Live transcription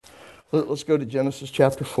Let's go to Genesis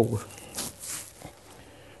chapter 4.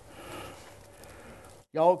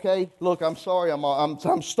 Y'all okay? Look, I'm sorry.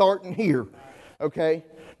 I'm starting here. Okay?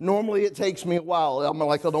 Normally it takes me a while. I'm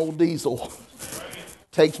like an old diesel.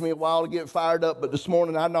 Takes me a while to get fired up, but this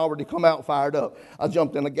morning I'd already come out fired up. I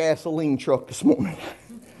jumped in a gasoline truck this morning.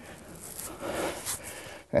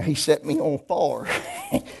 And he set me on fire.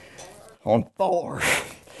 On fire.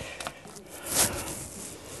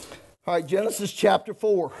 All right, Genesis chapter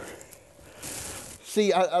 4.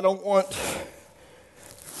 See, I don't want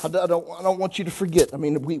you to forget. I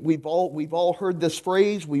mean, we've all heard this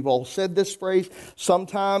phrase. We've all said this phrase.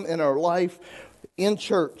 Sometime in our life, in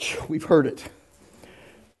church, we've heard it.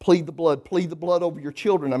 Plead the blood. Plead the blood over your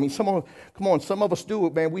children. I mean, some of us do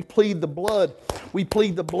it, man. We plead the blood. We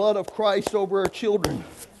plead the blood of Christ over our children.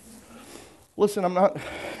 Listen, I'm not.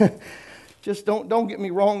 Just don't get me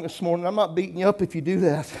wrong this morning. I'm not beating you up if you do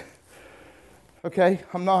that. Okay,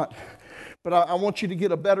 I'm not. But I want you to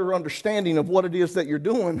get a better understanding of what it is that you're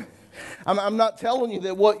doing. I'm not telling you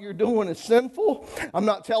that what you're doing is sinful. I'm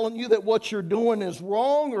not telling you that what you're doing is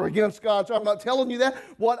wrong or against God's. I'm not telling you that.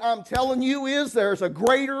 What I'm telling you is there's a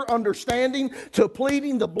greater understanding to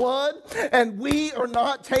pleading the blood, and we are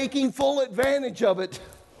not taking full advantage of it.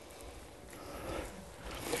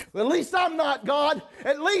 At least I'm not, God.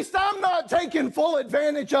 At least I'm not taking full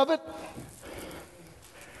advantage of it.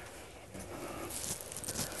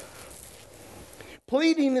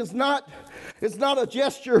 Pleading is not a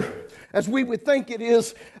gesture, as we would think it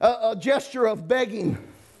is, a gesture of begging.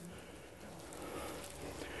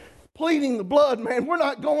 Pleading the blood, man, we're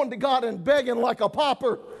not going to God and begging like a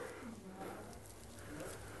pauper.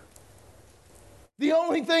 The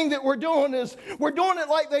only thing that we're doing is we're doing it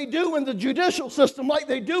like they do in the judicial system, like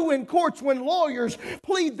they do in courts when lawyers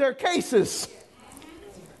plead their cases.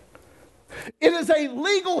 It is a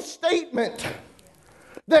legal statement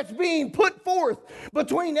that's being put forth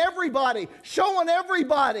between everybody, showing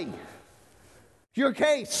everybody your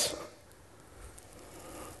case.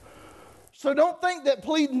 So don't think that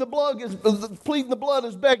pleading the blood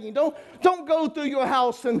is begging. Don't go through your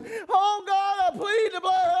house and, oh God, I plead the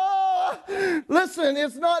blood. Oh. Listen,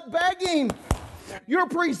 it's not begging. You're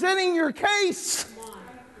presenting your case.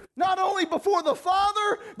 Not only before the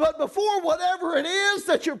Father, but before whatever it is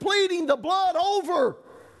that you're pleading the blood over.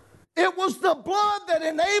 It was the blood that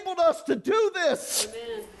enabled us to do this.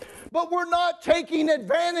 Amen. But we're not taking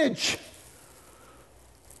advantage.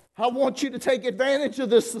 I want you to take advantage of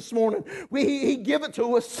this morning. He give it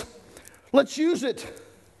to us. Let's use it.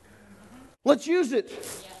 Let's use it.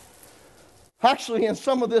 Actually, in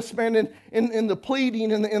some of this, man, in the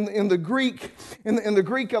pleading, in the Greek, in the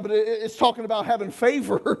Greek of it, it's talking about having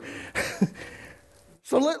favor.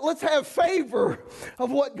 So let's have favor of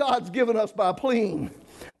what God's given us by pleading.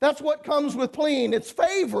 That's what comes with pleading. It's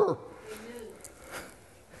favor.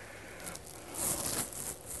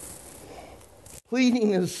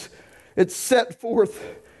 Pleading it's set forth.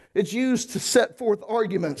 It's used to set forth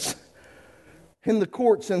arguments in the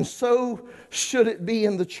courts, and so should it be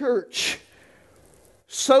in the church.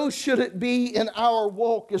 So should it be in our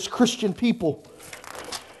walk as Christian people.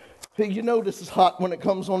 Hey, you know this is hot when it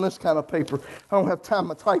comes on this kind of paper. I don't have time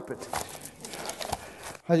to type it.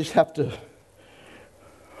 I just have to.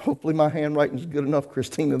 Hopefully my handwriting is good enough,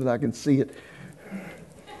 Christina, that I can see it.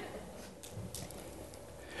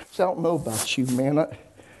 So I don't know about you, man.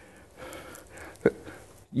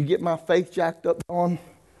 You get my faith jacked up on?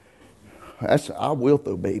 I will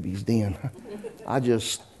throw babies then.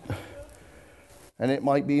 And it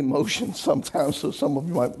might be emotion sometimes, so some of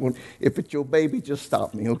you might want, if it's your baby, just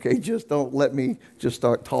stop me, okay? Just don't let me just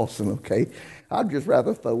start tossing, okay? I'd just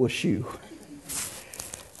rather throw a shoe.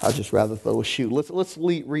 Let's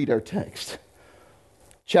read our text.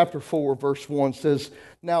 Chapter 4, verse 1 says,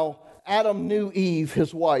 Now Adam knew Eve,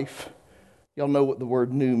 his wife. Y'all know what the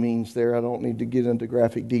word knew means there. I don't need to get into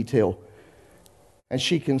graphic detail. And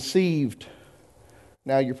she conceived.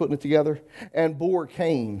 Now you're putting it together. And bore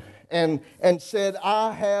Cain. And said,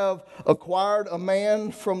 I have acquired a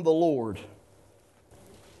man from the Lord.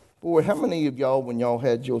 Boy, how many of y'all, when y'all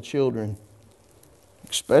had your children,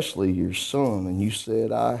 especially your son, and you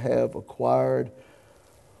said, I have acquired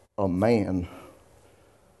a man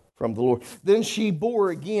from the Lord. Then she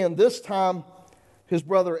bore again, this time his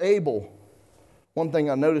brother Abel. One thing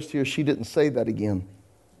I noticed here, she didn't say that again.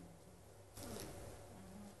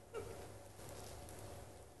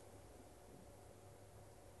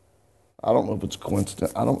 I don't know if it's a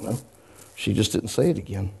coincidence. I don't know. She just didn't say it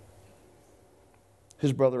again.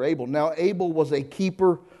 His brother Abel. Now Abel was a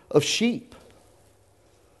keeper of sheep,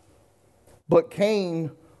 but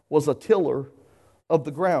Cain was a tiller of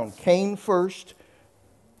the ground. Cain first,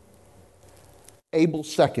 Abel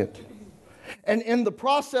second. And in the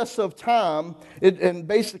process of time, and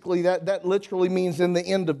basically that literally means in the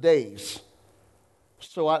end of days.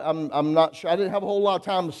 So I'm not sure. I didn't have a whole lot of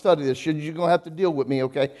time to study this. You're going to have to deal with me,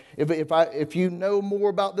 okay? If you know more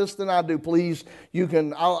about this than I do, please, you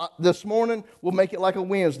can. This morning, we'll make it like a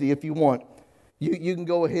Wednesday if you want. You can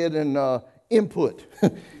go ahead and input.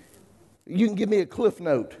 You can give me a cliff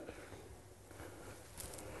note.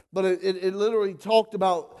 But it literally talked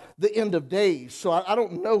about the end of days. So I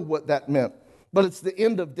don't know what that meant. But it's the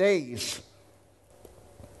end of days.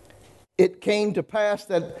 It came to pass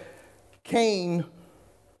that Cain,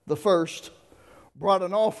 the first, brought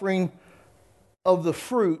an offering of the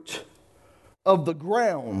fruit of the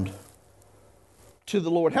ground to the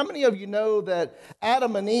Lord. How many of you know that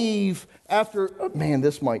Adam and Eve,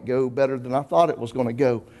 this might go better than I thought it was going to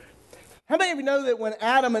go. How many of you know that when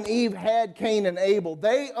Adam and Eve had Cain and Abel,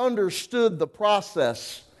 they understood the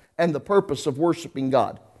process and the purpose of worshiping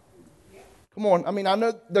God? Come on. I mean, I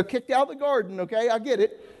know they're kicked out of the garden, okay? I get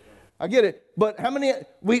it. But how many,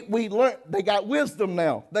 we learned, they got wisdom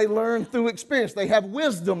now. They learn through experience. They have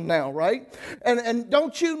wisdom now, right? And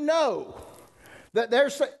don't you know that they're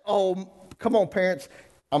saying, oh, come on, parents.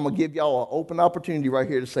 I'm going to give y'all an open opportunity right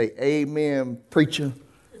here to say, amen, preacher.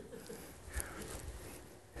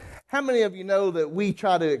 How many of you know that we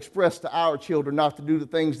try to express to our children not to do the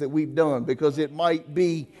things that we've done because it might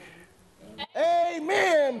be,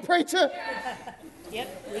 amen, preacher?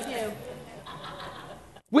 Yep, we do.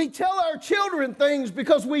 We tell our children things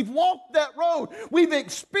because we've walked that road. We've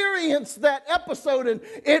experienced that episode, and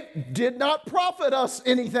it did not profit us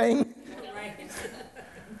anything.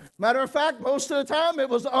 Matter of fact, most of the time it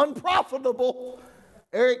was unprofitable.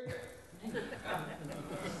 Eric.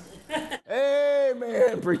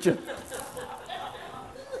 Amen, preacher.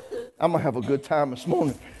 I'm going to have a good time this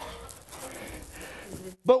morning.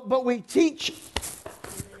 But we teach.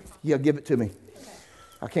 Yeah, give it to me.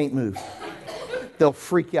 I can't move. They'll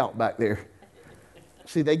freak out back there.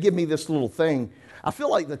 See, they give me this little thing. I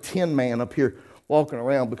feel like the Tin Man up here walking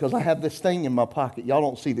around because I have this thing in my pocket. Y'all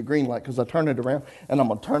don't see the green light because I turn it around, and I'm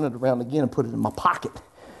going to turn it around again and put it in my pocket.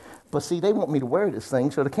 But see, they want me to wear this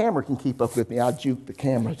thing so the camera can keep up with me. I juke the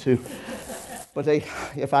camera too. But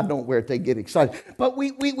if I don't wear it, they get excited. But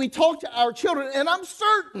we talk to our children, and I'm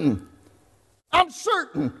certain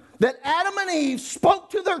that Adam and Eve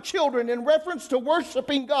spoke to their children in reference to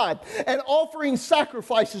worshiping God and offering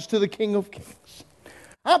sacrifices to the King of Kings.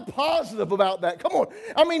 I'm positive about that. Come on.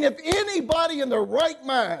 I mean, if anybody in their right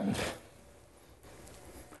mind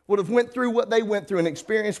would have went through what they went through and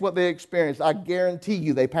experienced what they experienced, I guarantee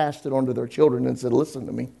you they passed it on to their children and said, listen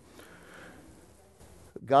to me.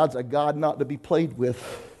 God's a God not to be played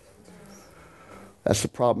with. That's the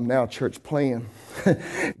problem now, church, playing.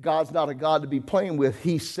 God's not a God to be playing with.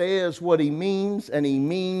 He says what he means, and he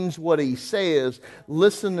means what he says.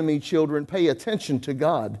 Listen to me, children. Pay attention to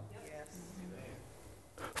God. Yes.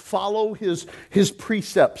 Follow his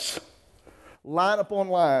precepts. Line upon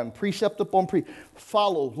line, precept upon precept.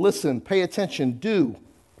 Follow, listen, pay attention, do.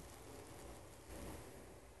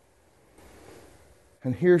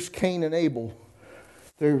 And here's Cain and Abel.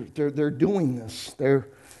 They're doing this.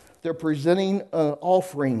 They're presenting an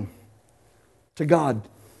offering to God.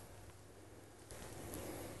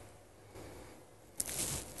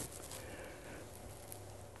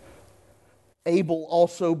 Abel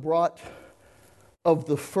also brought of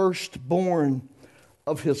the firstborn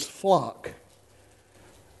of his flock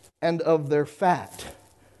and of their fat.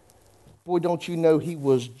 Boy, don't you know he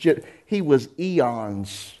was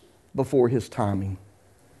eons before his timing.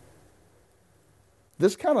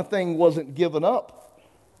 This kind of thing wasn't given up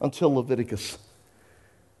until Leviticus.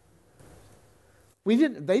 They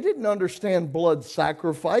didn't understand blood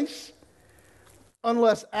sacrifice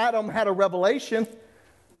unless Adam had a revelation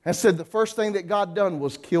and said the first thing that God done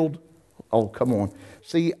was killed. Oh, come on.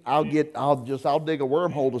 See, I'll dig a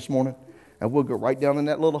wormhole this morning, and we'll go right down in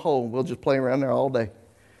that little hole, and we'll just play around there all day.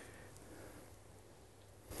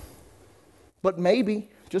 But maybe,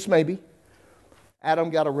 just maybe,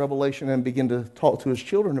 Adam got a revelation and began to talk to his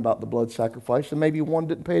children about the blood sacrifice, and maybe one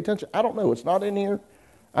didn't pay attention. I don't know. It's not in here.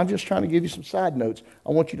 I'm just trying to give you some side notes.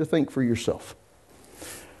 I want you to think for yourself.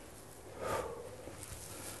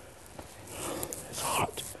 It's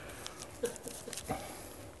hot.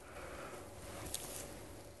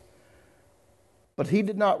 But he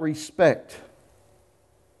did not respect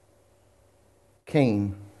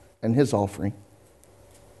Cain and his offering.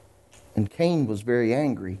 And Cain was very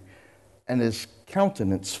angry, and his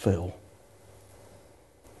countenance fell.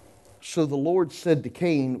 So the Lord said to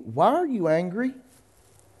Cain, "Why are you angry?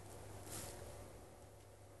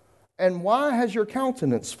 And why has your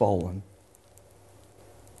countenance fallen?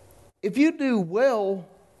 If you do well,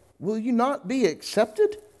 will you not be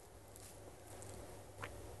accepted?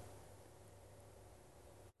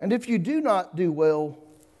 And if you do not do well,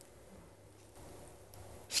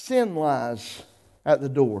 sin lies at the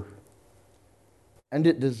door, and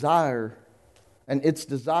its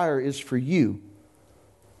desire is for you,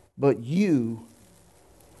 but you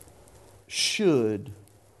should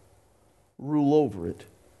rule over it.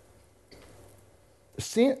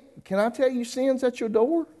 Sin, can I tell you, sin's at your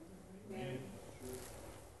door?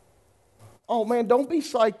 Oh man, don't be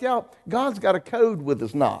psyched out. God's got a code with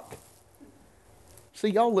his knock. See,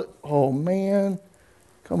 y'all look, oh man,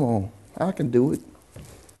 come on, I can do it.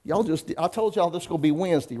 I told y'all this is going to be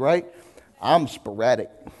Wednesday, right? I'm sporadic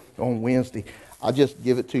on Wednesday. I just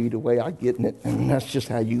give it to you the way I getting it, and that's just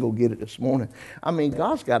how you go get it this morning. I mean,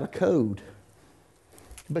 God's got a code.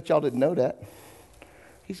 But y'all didn't know that.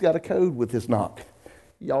 He's got a code with his knock.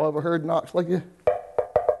 Y'all ever heard knocks like that?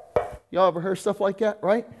 Y'all ever heard stuff like that,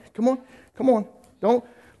 right? Come on.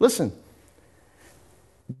 Listen.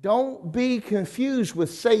 Don't be confused with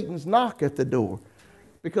Satan's knock at the door,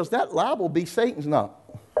 because that liable be Satan's knock.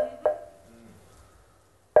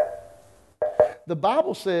 The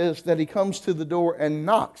Bible says that he comes to the door and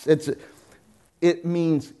knocks. It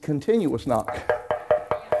means continuous knock.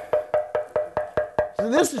 So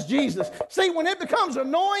this is Jesus. See, when it becomes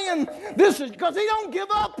annoying, this is because he don't give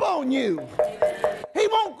up on you. He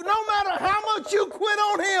won't, no matter how much you quit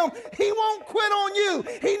on him, he won't quit on you.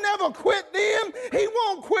 He never quit then, he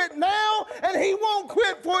won't quit now, and he won't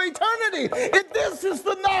quit for eternity. This is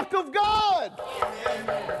the knock of God.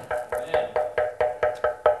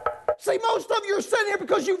 See, most of you are sitting here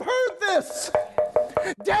because you've heard this.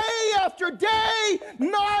 Day after day,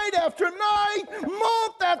 night after night,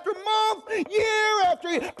 month after month, year after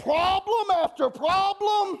year, problem after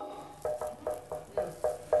problem.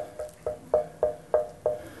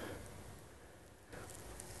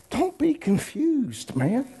 Don't be confused,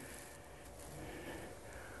 man.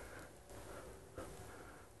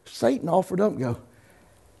 Satan offered up and go,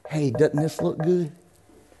 hey, doesn't this look good?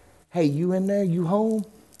 Hey, you in there? You home?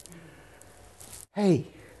 Hey,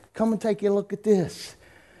 come and take a look at this.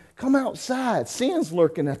 Come outside. Sin's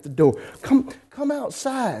lurking at the door. Come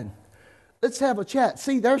outside. Let's have a chat.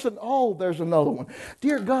 See, there's another one.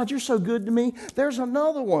 Dear God, you're so good to me. There's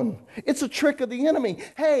another one. It's a trick of the enemy.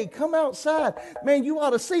 Hey, come outside. Man, you ought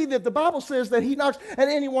to see that the Bible says that he knocks, and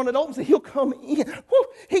anyone that opens it, he'll come in. Woo,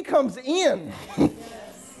 he comes in.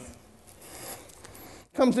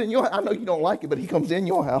 Comes in your house. I know you don't like it, but he comes in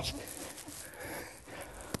your house.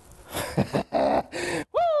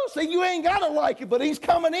 Woo, see, you ain't got to like it, but he's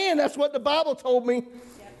coming in. That's what the Bible told me.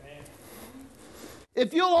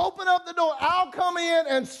 If you'll open up the door, I'll come in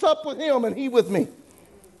and sup with him and he with me.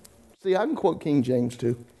 See, I can quote King James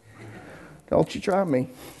too. Don't you try me.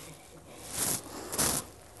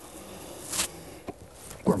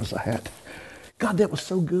 Where was I at? God, that was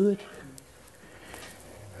so good.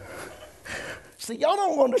 See, y'all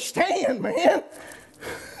don't understand, man.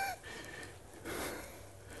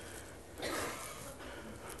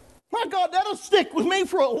 My God, that'll stick with me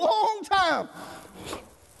for a long time.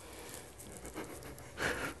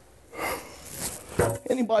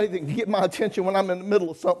 Anybody that can get my attention when I'm in the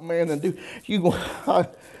middle of something, man, and I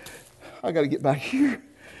got to get back here.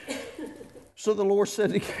 So the Lord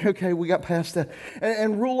said, okay, we got past that.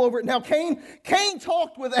 And rule over it. Now, Cain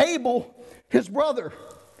talked with Abel, his brother.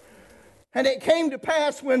 And it came to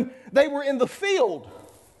pass when they were in the field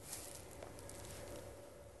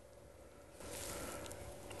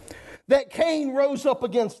that Cain rose up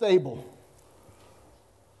against Abel.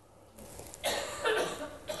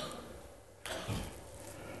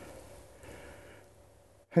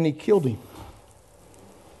 And he killed him.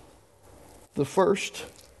 The first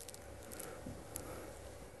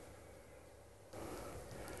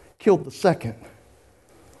killed the second.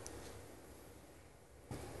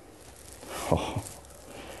 Oh.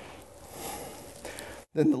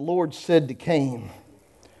 Then the Lord said to Cain,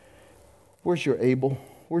 where's your Abel?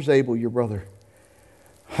 Where's Abel, your brother?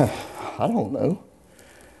 I don't know.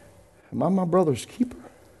 Am I my brother's keeper?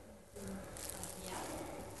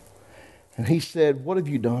 And he said, what have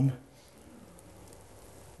you done?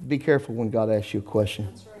 Be careful when God asks you a question.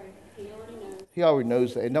 That's right. He already knows. He already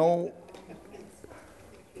knows that. Don't.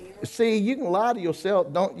 See, you can lie to yourself.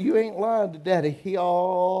 You ain't lying to Daddy. He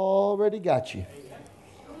already got you.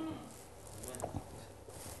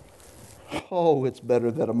 Oh, it's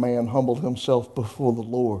better that a man humble himself before the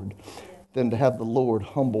Lord than to have the Lord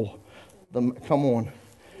humble them. Come on.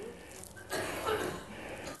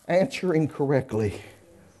 Answering correctly.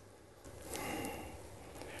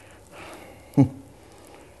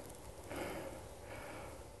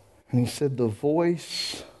 And he said, the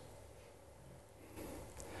voice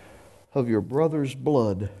of your brother's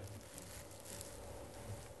blood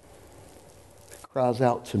cries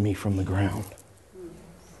out to me from the ground.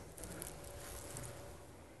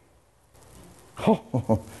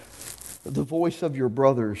 Oh, the voice of your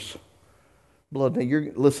brother's blood. Now,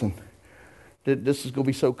 listen, this is going to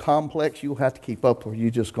be so complex, you'll have to keep up, or you're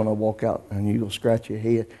just going to walk out and you're going to scratch your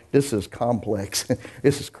head. This is complex.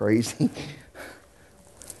 This is crazy.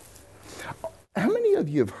 How many of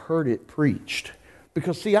you have heard it preached?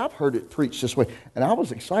 Because, see, I've heard it preached this way, and I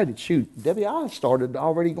was excited. Shoot, Debbie, I started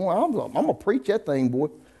already going, I'm going to preach that thing, boy.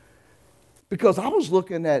 Because I was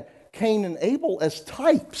looking at Cain and Abel as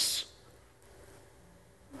types.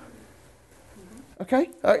 Okay?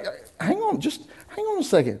 Hang on a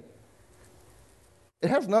second. It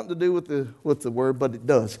has nothing to do with the word, but it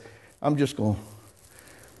does. I'm just going.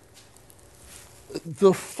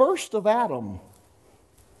 The first of Adam,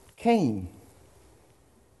 Cain.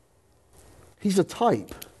 He's a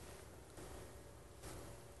type.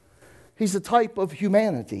 He's a type of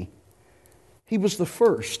humanity. He was the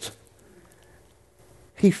first.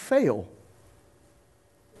 He failed.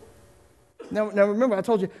 Now remember, I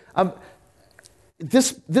told you,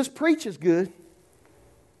 this preach is good,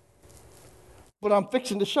 but I'm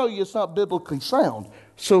fixing to show you it's not biblically sound.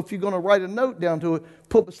 So if you're going to write a note down to it,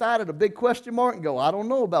 put beside it a big question mark and go, I don't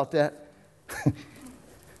know about that.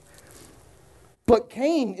 But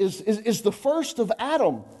Cain is the first of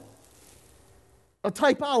Adam, a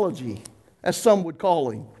typology, as some would call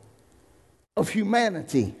him, of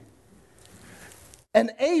humanity.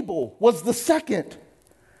 And Abel was the second,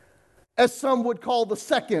 as some would call the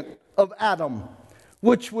second of Adam,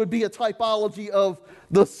 which would be a typology of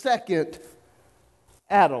the second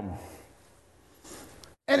Adam.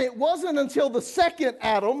 And it wasn't until the second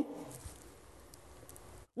Adam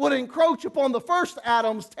would encroach upon the first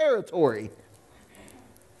Adam's territory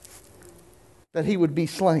that he would be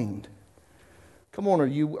slain. Come on, are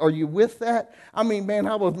you with that? I mean, man,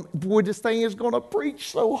 boy, this thing is going to preach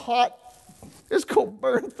so hot, it's going to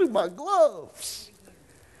burn through my gloves.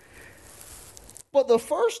 But the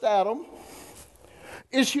first Adam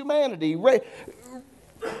is humanity,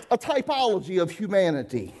 a typology of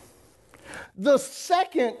humanity. The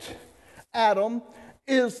second Adam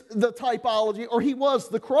is the typology, or he was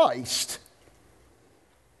the Christ.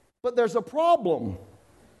 But there's a problem.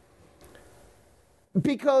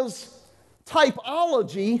 Because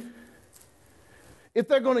typology, if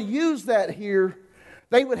they're going to use that here,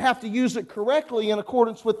 they would have to use it correctly in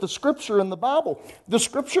accordance with the Scripture in the Bible. The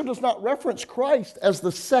Scripture does not reference Christ as the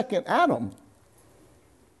second Adam.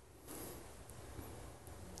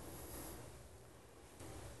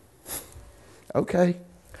 Okay,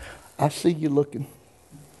 I see you looking.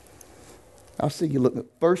 1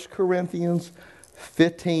 Corinthians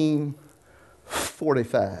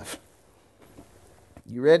 15:45.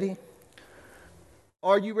 You ready?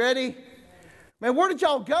 Are you ready? Man, where did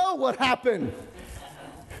y'all go? What happened?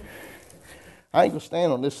 I ain't going to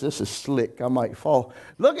stand on this. This is slick. I might fall.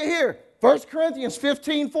 Look at here. 1 Corinthians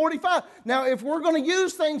 15:45. Now, if we're going to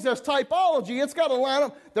use things as typology, it's got to line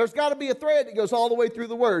up. There's got to be a thread that goes all the way through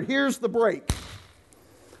the word. Here's the break.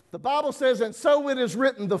 The Bible says, and so it is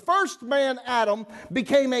written, the first man, Adam,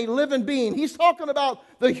 became a living being. He's talking about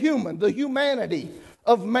the humanity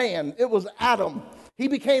of man. It was Adam. He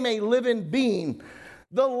became a living being.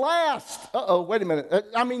 The last,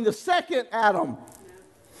 the second Adam.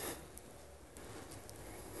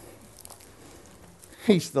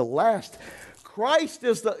 He's the last. Christ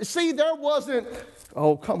is there wasn't,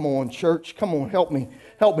 oh, come on, church. Come on, help me.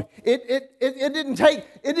 It didn't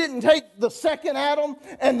take the second Adam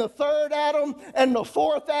and the third Adam and the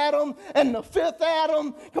fourth Adam and the fifth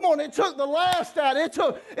Adam. Come on, it took the last Adam. It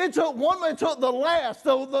took the last.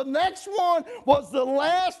 So the next one was the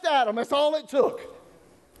last Adam. That's all it took.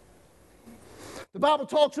 The Bible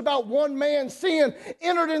talks about one man's sin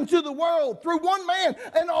entered into the world through one man,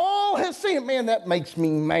 and all his sin. Man, that makes me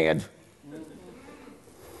mad.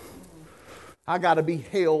 I got to be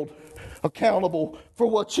held accountable for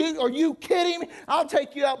what are you kidding me? I'll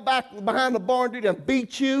take you out back behind the barn, dude, and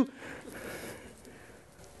beat you.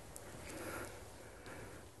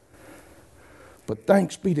 But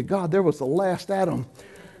thanks be to God, there was the last Adam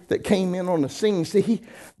that came in on the scene. See,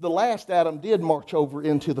 the last Adam did march over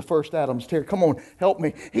into the first Adam's territory. Come on, help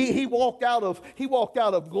me. He walked out of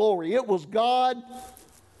glory. It was God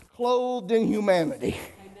clothed in humanity.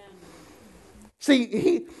 Amen.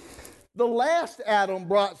 See, the last Adam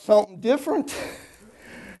brought something different.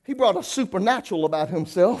 He brought a supernatural about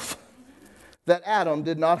himself that Adam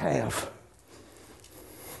did not have.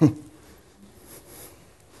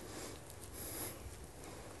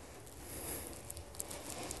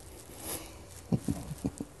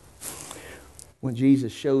 when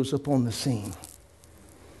Jesus shows up on the scene.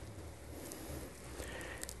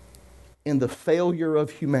 In the failure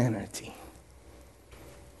of humanity.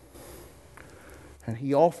 And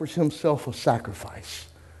he offers himself a sacrifice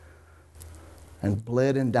and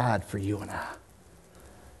bled and died for you and I.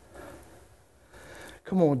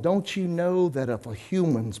 Come on, don't you know that if a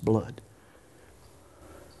human's blood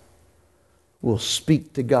will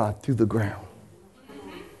speak to God through the ground?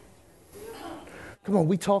 Come on,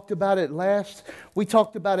 we talked about it last week,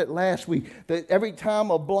 that every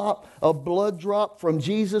time a blood drop from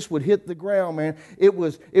Jesus would hit the ground, man, it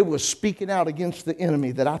was speaking out against the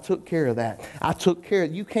enemy, that I took care of that. I took care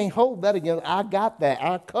of it. You can't hold that against. I got that.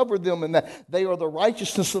 I covered them in that. They are the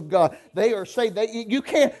righteousness of God. They are saved. You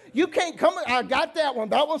can't come. I got that one.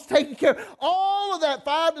 That one's taken care of. All of that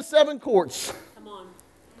 5 to 7 courts. Come on.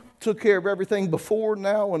 Took care of everything before,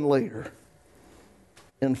 now, and later.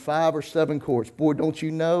 In 5 or 7 courts. Boy, don't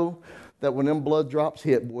you know that when them blood drops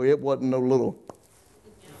hit, boy, it wasn't no little.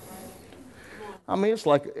 I mean, it's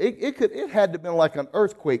like it had to have been like an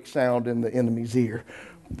earthquake sound in the enemy's ear.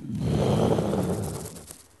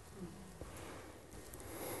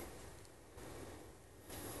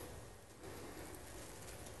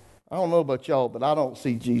 I don't know about y'all, but I don't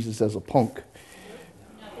see Jesus as a punk.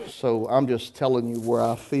 So I'm just telling you where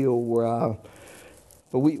I feel,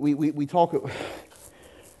 but we talk.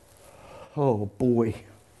 Oh, boy.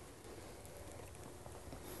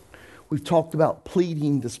 We've talked about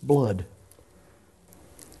pleading this blood.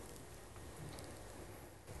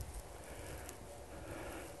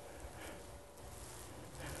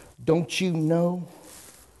 Don't you know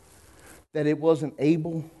that it wasn't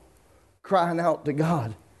Abel crying out to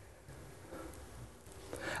God?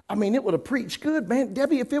 I mean, it would have preached good, man.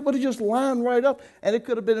 Debbie, if it would have just lined right up and it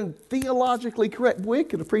could have been theologically correct, boy, it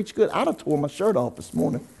could have preached good. I'd have tore my shirt off this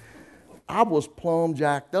morning. I was plumb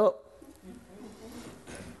jacked up.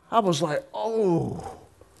 I was like, oh.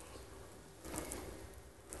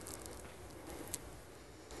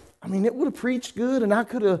 I mean, it would have preached good, and I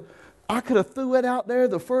could have threw it out there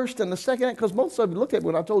the first and the second, because most of you, look at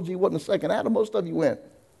when I told you he wasn't the second Adam, most of you went,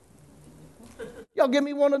 y'all give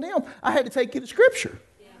me one of them. I had to take you to Scripture.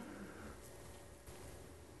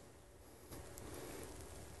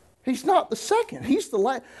 He's not the second. He's the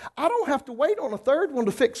last. I don't have to wait on a third one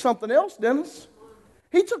to fix something else, Dennis.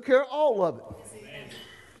 He took care of all of it.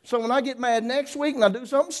 So when I get mad next week and I do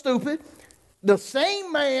something stupid, the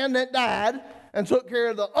same man that died and took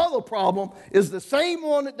care of the other problem is the same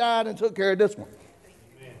one that died and took care of this one.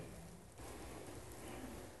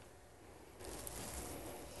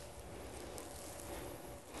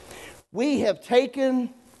 We have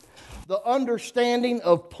taken the understanding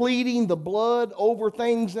of pleading the blood over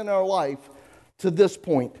things in our life to this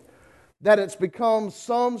point, that it's become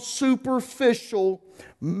some superficial,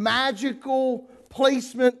 magical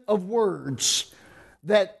placement of words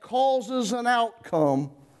that causes an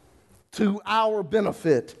outcome to our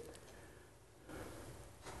benefit.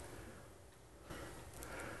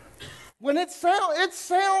 When it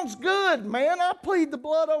sounds good, man. I plead the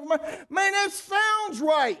blood over man, it sounds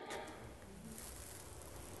right.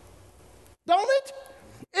 Don't it?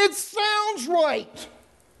 It sounds right.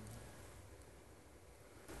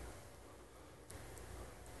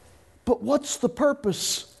 But what's the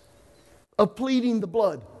purpose of pleading the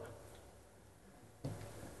blood?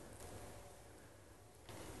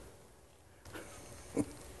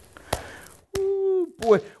 Ooh,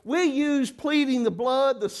 boy, we use pleading the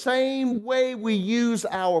blood the same way we use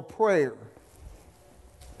our prayer.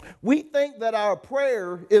 We think that our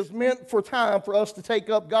prayer is meant for time for us to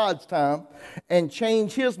take up God's time and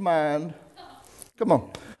change His mind. Come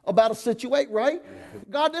on, about a situation, right?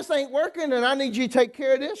 God, this ain't working and I need you to take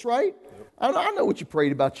care of this, right? I know what you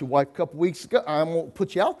prayed about your wife a couple weeks ago. I won't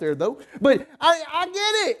put you out there though. But I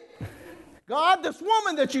get it. God, this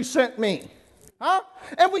woman that you sent me. Huh?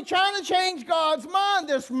 And we try to change God's mind.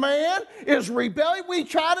 This man is rebellious. We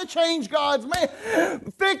try to change God's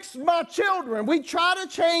mind. Fix my children. We try to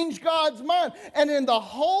change God's mind. And in the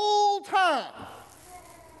whole time,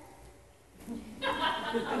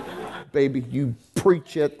 baby, you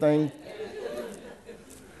preach that thing.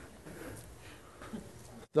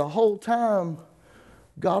 The whole time,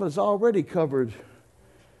 God has already covered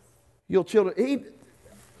your children.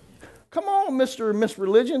 Come on, Mr. and Miss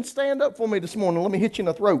Religion, stand up for me this morning. Let me hit you in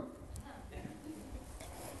the throat.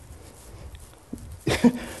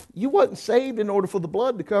 You wasn't saved in order for the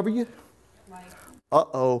blood to cover you. Right.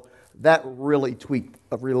 Uh-oh, that really tweaked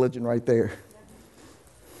a religion right there.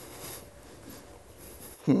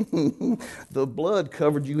 The blood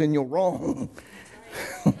covered you in your wrong.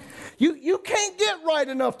 You can't get right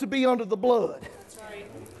enough to be under the blood. That's right.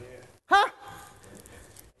 Huh?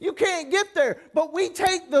 You can't get there. But we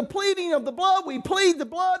take the pleading of the blood, we plead the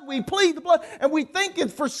blood, and we think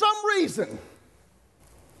it's for some reason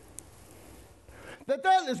that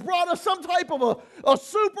has brought us some type of a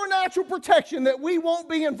supernatural protection that we won't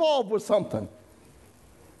be involved with something.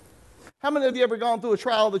 How many of you ever gone through a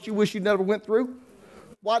trial that you wish you never went through?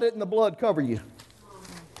 Why didn't the blood cover you?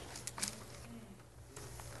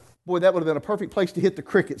 Boy, that would have been a perfect place to hit the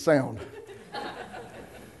cricket sound.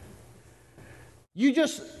 You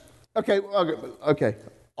just, okay,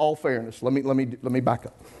 all fairness, let me back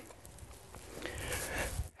up.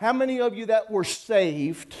 How many of you that were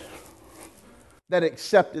saved that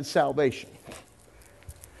accepted salvation?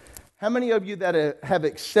 How many of you that have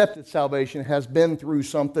accepted salvation has been through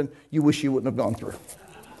something you wish you wouldn't have gone through?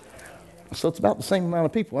 So it's about the same amount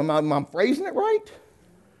of people. Am I phrasing it right?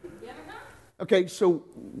 Okay, so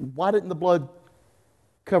why didn't the blood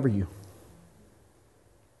cover you?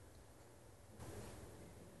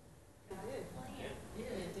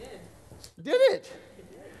 Did it?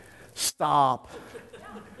 Stop.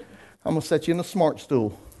 I'm going to set you in a smart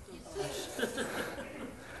stool.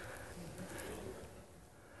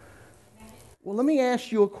 Well, let me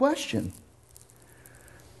ask you a question.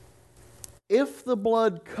 If the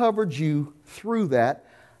blood covered you through that,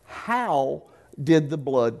 how did the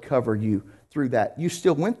blood cover you through that? You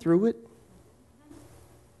still went through it.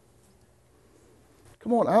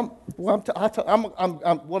 Come on, what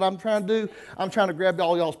I'm trying to do, I'm trying to grab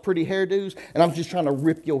all y'all's pretty hairdos, and I'm just trying to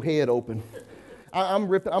rip your head open. I'm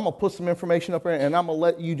going to put some information up there, and I'm going to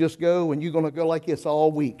let you just go, and you're going to go like this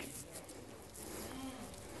all week.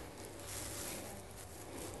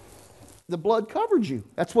 The blood covered you.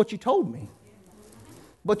 That's what you told me.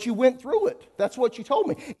 But you went through it. That's what you told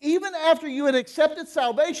me. Even after you had accepted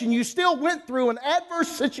salvation, you still went through an adverse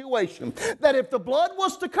situation that if the blood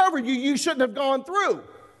was to cover you, you shouldn't have gone through.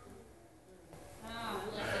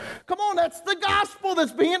 Come on, that's the gospel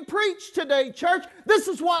that's being preached today, church. This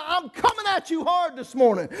is why I'm coming at you hard this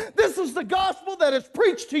morning. This is the gospel that is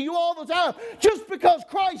preached to you all the time. Just because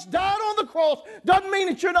Christ died on the cross doesn't mean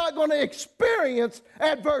that you're not going to experience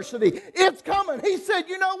adversity. It's coming. He said,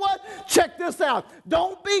 you know what? Check this out.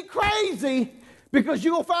 Don't be crazy because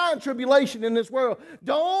you will find tribulation in this world.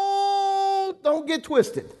 Don't get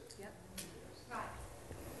twisted.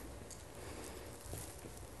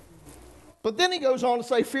 But then he goes on to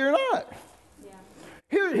say, fear not. Yeah.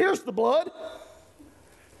 Here's the blood.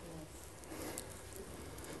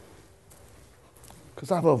 Because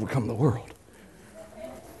I've overcome the world.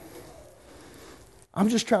 I'm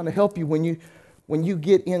just trying to help you when you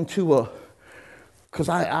get into because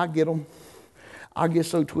I get them. I get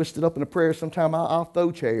so twisted up in the prayer sometimes I'll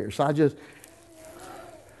throw chairs. I just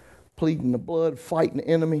pleading the blood, fighting the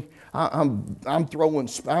enemy. I'm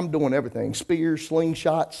doing everything. Spears,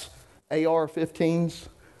 slingshots, AR-15s.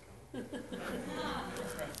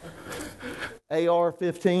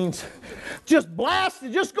 AR-15s. Just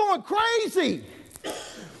blasted, just going crazy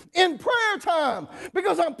in prayer time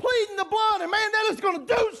because I'm pleading the blood, and man, that is going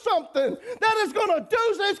to do something. It's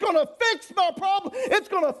going to fix my problem. It's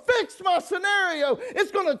going to fix my scenario.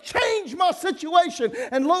 It's going to change my situation.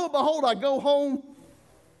 And lo and behold, I go home.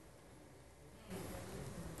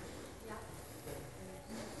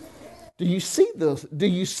 Do you see this? Do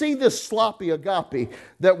you see this sloppy agape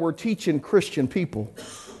that we're teaching Christian people?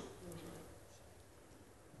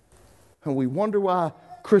 And we wonder why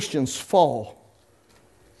Christians fall.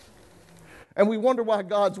 And we wonder why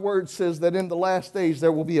God's word says that in the last days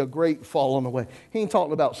there will be a great falling away. He ain't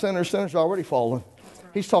talking about sinners. Sinners are already fallen.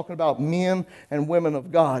 He's talking about men and women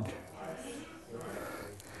of God.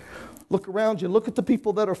 Look around you. Look at the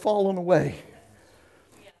people that are falling away.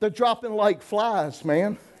 They're dropping like flies,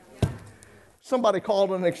 man. Somebody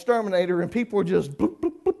called an exterminator and people were just bloop,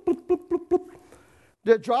 bloop, bloop, bloop, bloop, bloop, bloop.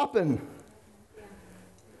 They're dropping.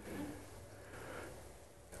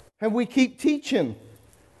 And we keep teaching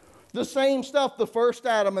the same stuff, the first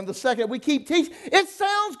Adam and the second. We keep teaching. It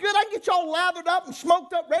sounds good. I can get y'all lathered up and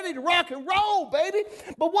smoked up, ready to rock and roll, baby.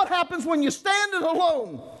 But what happens when you're standing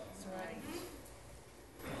alone? That's right.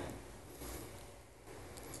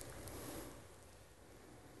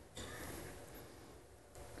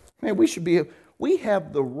 Man, we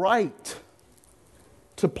have the right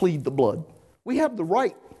to plead the blood. We have the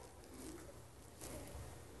right.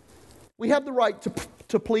 We have the right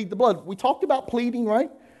to plead the blood. We talked about pleading,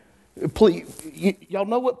 right? Y'all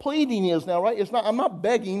know what pleading is now, right? I'm not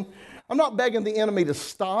begging the enemy to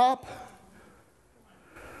stop.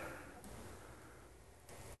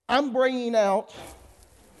 I'm bringing out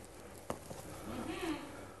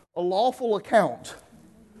a lawful account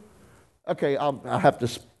Okay, I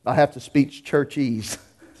have to speak churchese.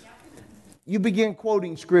 You begin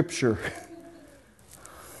quoting scripture.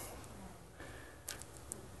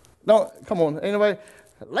 Don't, come on, anybody,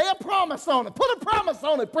 lay a promise on it. Put a promise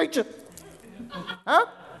on it, preacher. Huh?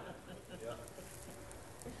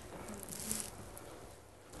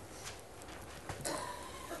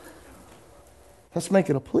 Let's make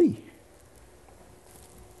it a plea.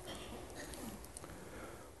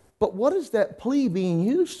 But what is that plea being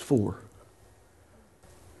used for?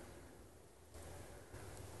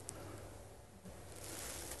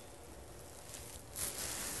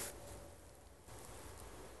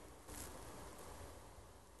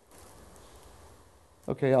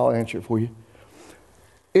 Okay, I'll answer it for you.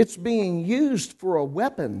 It's being used for a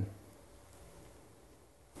weapon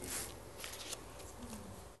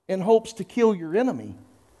in hopes to kill your enemy,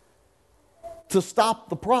 to stop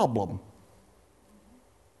the problem,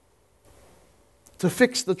 to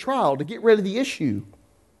fix the trial, to get rid of the issue.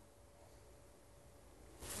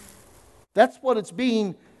 That's what it's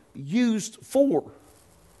being used for.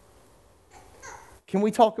 Can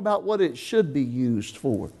we talk about what it should be used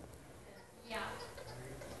for?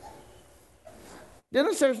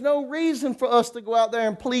 Dennis, there's no reason for us to go out there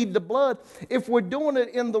and plead the blood if we're doing it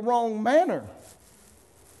in the wrong manner.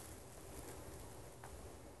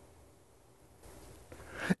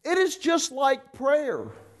 It is just like prayer.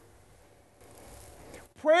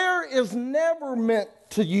 Prayer is never meant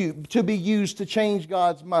to be used to change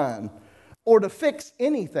God's mind or to fix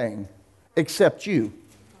anything except you.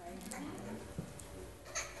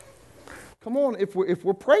 Come on, if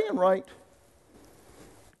we're praying right,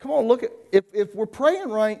 come on, look at, if we're praying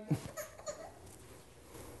right,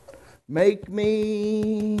 make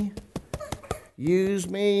me, use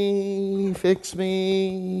me, fix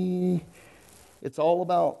me. It's all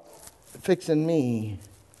about fixing me.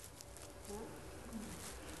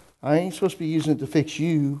 I ain't supposed to be using it to fix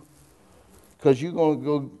you, because you're going to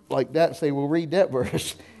go like that and say, well, read that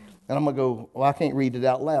verse. And I'm going to go, well, I can't read it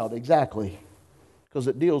out loud. Exactly, because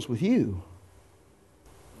it deals with you.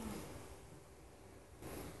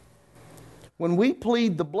 When we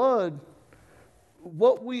plead the blood,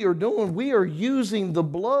 what we are doing, we are using the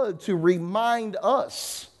blood to remind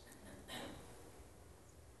us.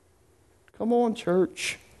 Come on,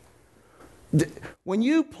 church. When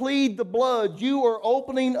you plead the blood, you are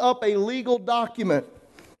opening up a legal document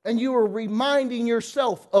and you are reminding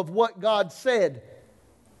yourself of what God said.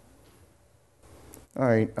 All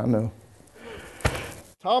right, I know.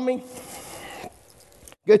 Tommy,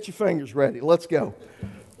 get your fingers ready. Let's go.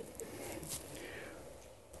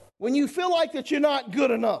 When you feel like that you're not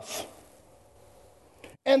good enough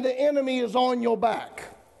and the enemy is on your back,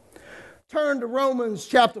 turn to Romans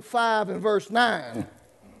chapter 5 and verse 9.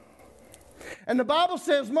 And the Bible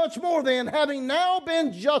says, much more than having now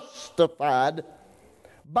been justified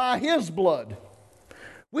by his blood,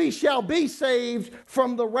 we shall be saved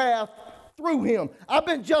from the wrath through him. I've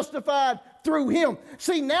been justified through him.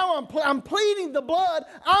 See, now I'm pleading the blood.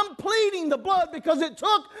 I'm pleading the blood because it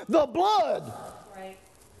took the blood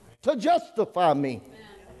to justify me.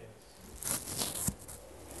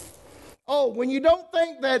 Oh, when you don't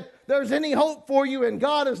think that there's any hope for you and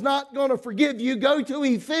God is not going to forgive you, go to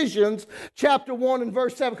Ephesians chapter 1 and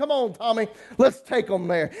verse 7. Come on, Tommy. Let's take them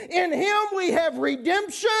there. In him we have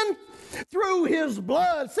redemption through his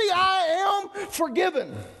blood. See, I am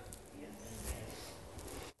forgiven.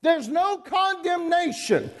 There's no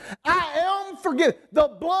condemnation. I am forgiven. The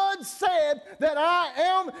blood said that I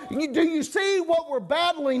am. Do you see what we're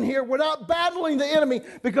battling here? We're not battling the enemy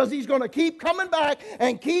because he's going to keep coming back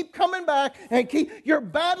and keep coming back and keep. You're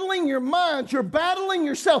battling your minds. You're battling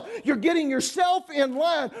yourself. You're getting yourself in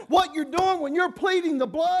line. What you're doing when you're pleading the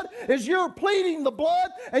blood is you're pleading the blood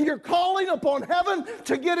and you're calling upon heaven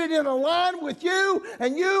to get it in a line with you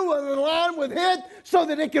and you in a line with it so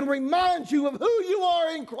that it can remind you of who you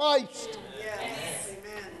are in Christ. Yes.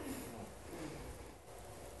 Amen.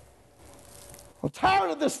 I'm tired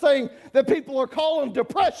of this thing that people are calling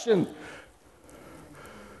depression.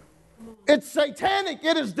 It's satanic.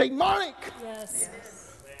 It is demonic. Yes.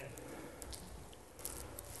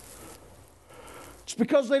 It's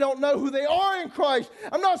because they don't know who they are in Christ.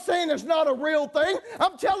 I'm not saying it's not a real thing.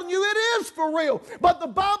 I'm telling you it is for real. But the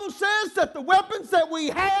Bible says that the weapons that we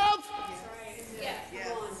have,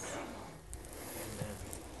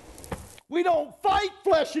 we don't fight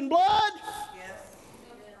flesh and blood.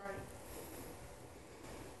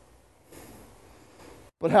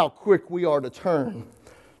 But how quick we are to turn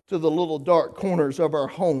to the little dark corners of our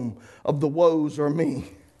home, of the woes are me,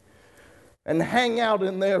 and hang out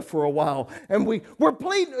in there for a while. And we're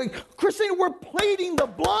pleading, Christina, we're pleading the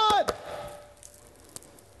blood.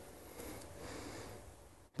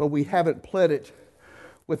 but we haven't pled it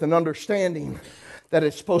with an understanding that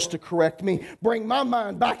it's supposed to correct me, bring my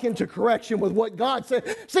mind back into correction with what God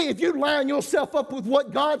said. See, if you line yourself up with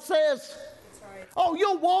what God says, oh,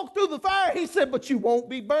 you'll walk through the fire, he said, but you won't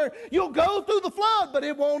be burned. You'll go through the flood, but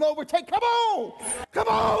it won't overtake. Come on. Come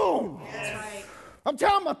on. That's right. I'm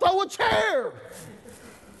telling you, throw a chair.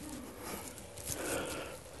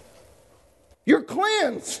 You're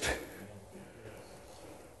cleansed.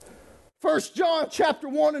 1 John chapter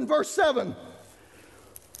 1 and verse 7.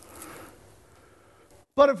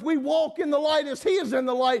 But if we walk in the light as he is in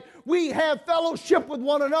the light, we have fellowship with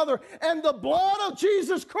one another, and the blood of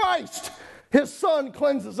Jesus Christ, his son,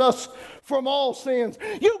 cleanses us from all sins.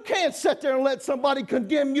 You can't sit there and let somebody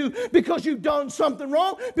condemn you because you've done something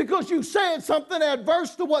wrong, because you said something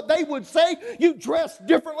adverse to what they would say. You dress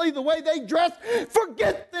differently the way they dress.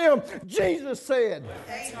 Forget them. Jesus said.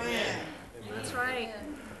 That's right. That's right.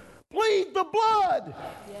 Plead the blood.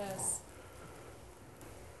 Yes.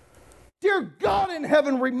 Dear God in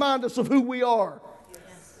heaven, remind us of who we are.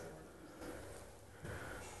 Yes.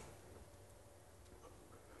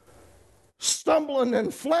 Stumbling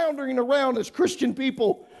and floundering around as Christian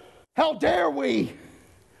people. How dare we?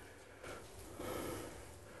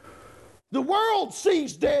 The world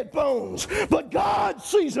sees dead bones, but God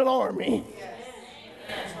sees an army. Yes.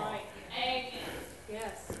 That's right. Amen.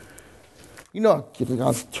 Yes. You know,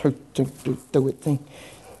 I'll do it thing.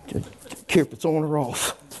 Care if it's on or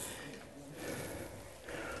off.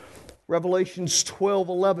 Revelations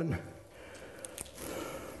 12:11.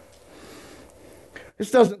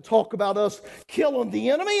 This doesn't talk about us killing the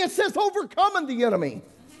enemy. It says overcoming the enemy.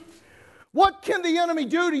 What can the enemy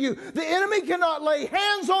do to you? The enemy cannot lay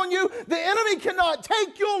hands on you. The enemy cannot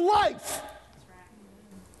take your life.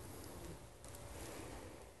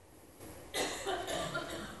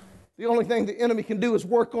 The only thing the enemy can do is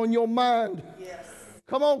work on your mind. Yes.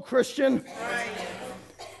 Come on, Christian. Right.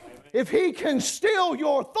 If he can steal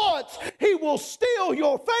your thoughts, he will steal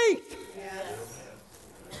your faith. Yes.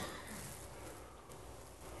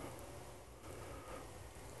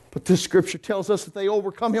 But this scripture tells us that they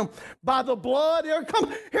overcome him by the blood. Here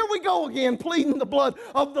we go again, pleading the blood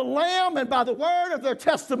of the Lamb and by the word of their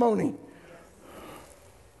testimony.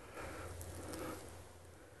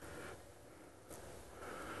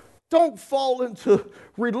 Don't fall into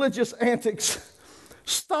religious antics.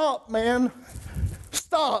 Stop, man.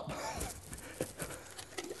 Stop.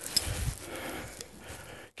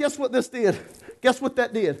 Guess what this did? Guess what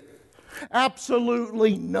that did?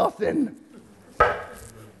 Absolutely nothing.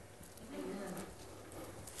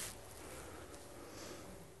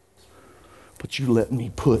 But you let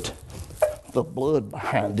me put the blood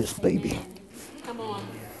behind this baby. Come on.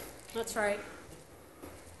 That's right.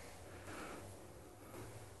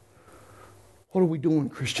 What are we doing,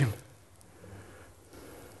 Christian?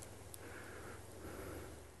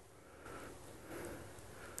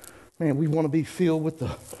 Man, we want to be filled with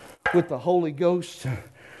the Holy Ghost.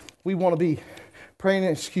 We want to be praying.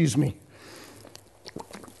 Excuse me.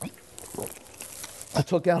 I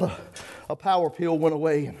took out a power pill, went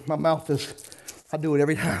away, and my mouth is, I do it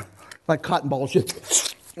every time, like cotton balls.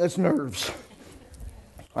 That's nerves.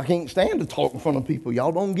 I can't stand to talk in front of people.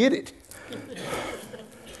 Y'all don't get it.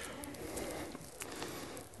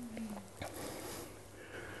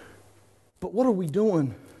 But what are we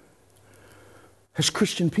doing as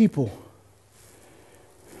Christian people?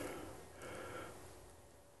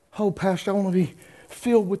 Oh, Pastor, I want to be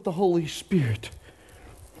filled with the Holy Spirit.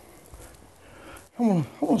 I want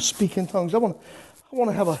to speak in tongues. I want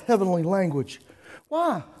to have a heavenly language.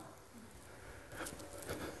 Why?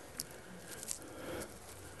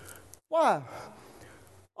 Why?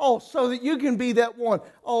 Oh, so that you can be that one.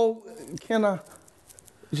 Oh, can I?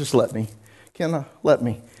 Just let me. Can I? Let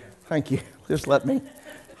me. Thank you. Just let me.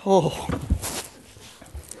 Oh.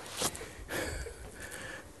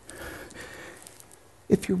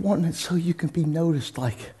 If you're wanting it so you can be noticed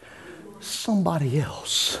like somebody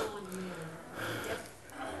else.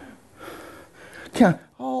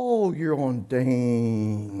 Oh, you're on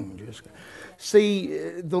dangerous.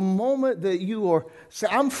 See, the moment that you are, see,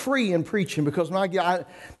 I'm free in preaching because when I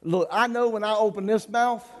know when I open this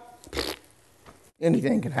mouth,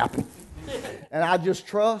 anything can happen. And I just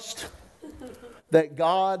trust that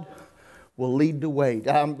God will lead the way.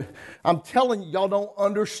 I'm telling you, y'all don't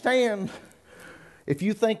understand. If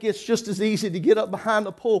you think it's just as easy to get up behind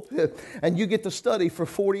the pulpit and you get to study for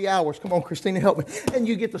 40 hours, come on, Christina, help me, and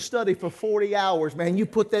you get to study for 40 hours, man, you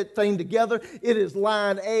put that thing together, it is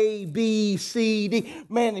line A, B, C, D.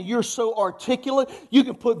 Man, and you're so articulate. You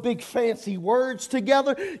can put big fancy words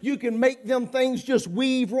together. You can make them things just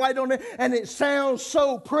weave right on it, and it sounds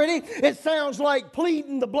so pretty. It sounds like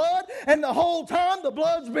pleading the blood, and the whole time the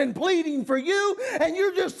blood's been pleading for you, and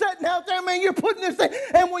you're just sitting out there, man, you're putting this thing,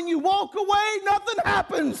 and when you walk away, nothing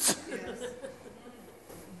happens. Yes.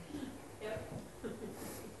 Yep.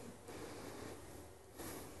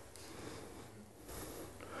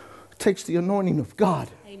 It takes the anointing of God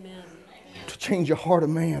Amen. to change the heart of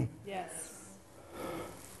man. Yes.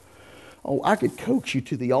 Oh, I could coax you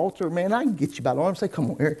to the altar, man. I can get you by the arm and say,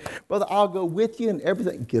 come on, Eric. Brother, I'll go with you and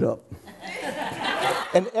everything. Get up.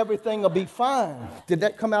 And everything will be fine. Did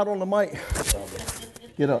that come out on the mic?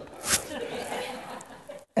 Get up.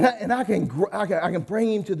 And I can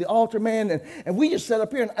bring him to the altar, man, and we just sit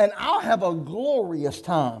up here, and I'll have a glorious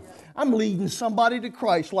time. I'm leading somebody to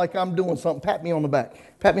Christ like I'm doing something. Pat me on the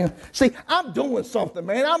back. Pat me on. See, I'm doing something,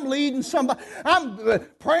 man. I'm leading somebody. I'm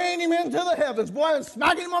praying him into the heavens. Boy, I'm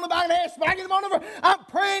smacking him on the back of the head, smacking him on the front. I'm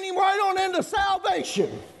praying him right on into salvation.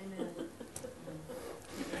 Amen.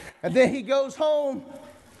 And then he goes home,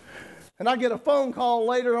 and I get a phone call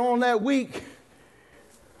later on that week.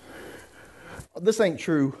 This ain't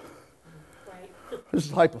true. Right. This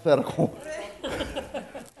is hypothetical.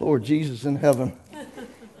 Lord Jesus in heaven.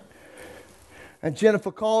 And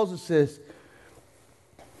Jennifer calls and says,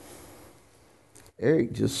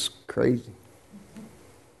 Eric, just crazy.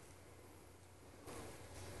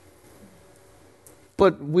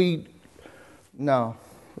 But no,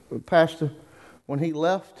 Pastor, when he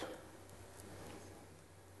left,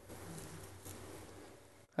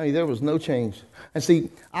 there was no change. And see,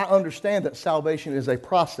 I understand that salvation is a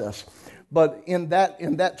process, but in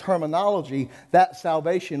that terminology, that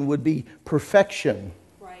salvation would be perfection.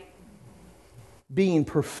 Right. Being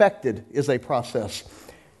perfected is a process.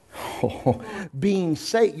 Being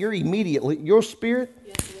saved, your spirit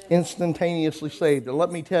instantaneously saved. And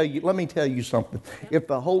let me tell you something. If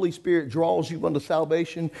the Holy Spirit draws you unto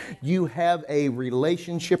salvation, you have a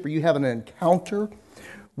relationship or you have an encounter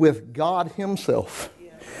with God Himself.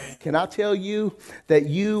 Can I tell you that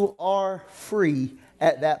you are free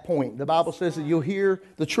at that point? The Bible says that you'll hear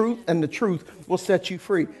the truth, and the truth will set you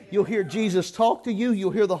free. You'll hear Jesus talk to you.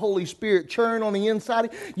 You'll hear the Holy Spirit churn on the inside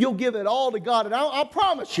of you. You'll give it all to God. And I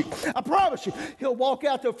promise you, He'll walk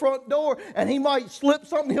out the front door, and He might slip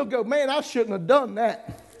something. He'll go, man, I shouldn't have done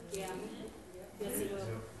that. Yeah. Yes, He will.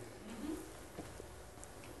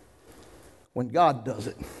 When God does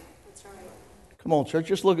it. That's right. Come on, church,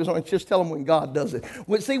 just look at someone, just tell them when God does it.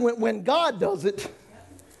 When God does it,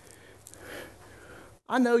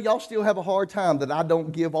 I know y'all still have a hard time that I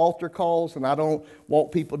don't give altar calls and I don't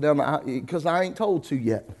walk people down the aisle because I ain't told to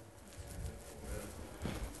yet.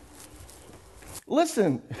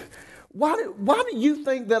 Listen, why do you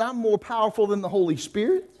think that I'm more powerful than the Holy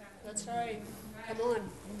Spirit? That's right. Come on.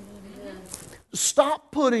 Amen.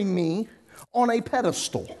 Stop putting me on a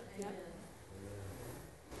pedestal.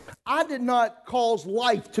 I did not cause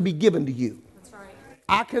life to be given to you. That's right.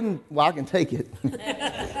 I can take it.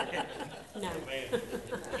 No.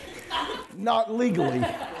 Not legally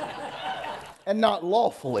and not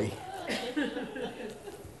lawfully.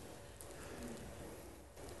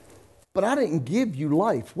 But I didn't give you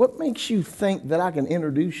life. What makes you think that I can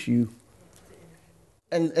introduce you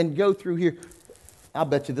and go through here? I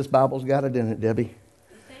bet you this Bible's got it in it, Debbie.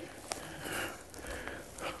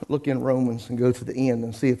 Look in Romans and go to the end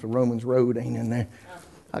and see if the Romans road ain't in there.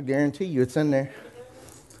 I guarantee you it's in there.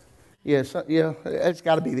 Yeah, it's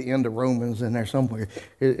got to be the end of Romans in there somewhere.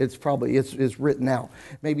 It's probably written out.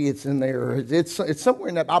 Maybe it's in there. Or it's somewhere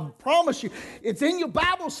in that. I promise you, it's in your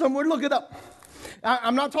Bible somewhere. Look it up.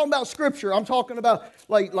 I'm not talking about scripture. I'm talking about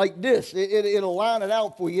like this. It'll line it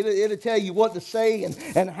out for you. It'll tell you what to say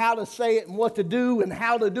and how to say it and what to do and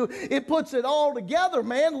how to do it. It puts it all together,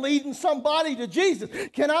 man, leading somebody to Jesus.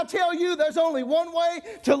 Can I tell you there's only one way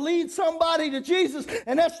to lead somebody to Jesus,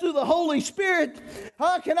 and that's through the Holy Spirit?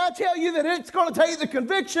 Can I tell you that it's going to take the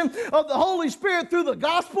conviction of the Holy Spirit through the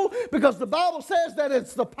gospel? Because the Bible says that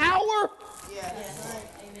it's the power. Yes.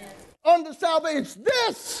 Unto salvation. It's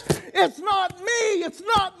this. It's not me. It's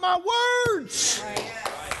not my words. Right.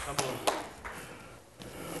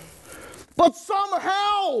 But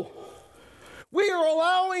somehow we're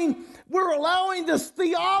allowing this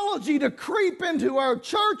theology to creep into our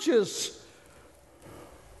churches.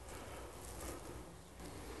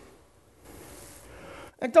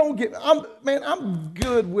 And I'm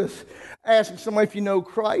good with asking somebody if you know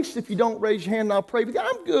Christ. If you don't, raise your hand and I'll pray with you.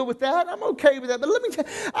 I'm good with that. I'm okay with that. But let me tell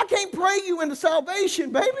you, I can't pray you into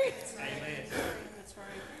salvation, baby. Amen. That's right.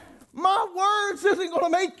 My words isn't going to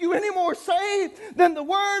make you any more saved than the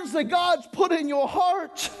words that God's put in your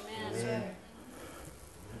heart. Amen.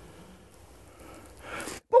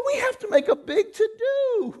 But we have to make a big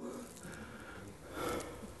to-do.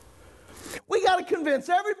 We got to convince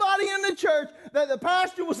everybody in the church that the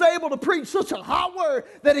pastor was able to preach such a hot word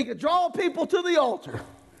that he could draw people to the altar.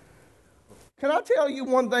 Can I tell you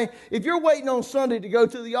one thing? If you're waiting on Sunday to go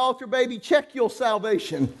to the altar, baby, check your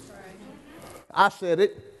salvation. I said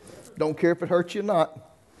it. Don't care if it hurts you or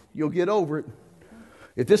not. You'll get over it.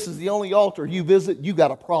 If this is the only altar you visit, you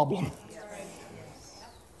got a problem.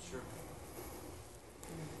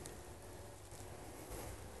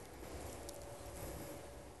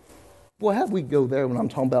 Well, how do we go there when I'm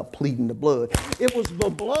talking about pleading the blood? It was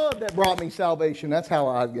the blood that brought me salvation. That's how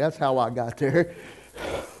I got there.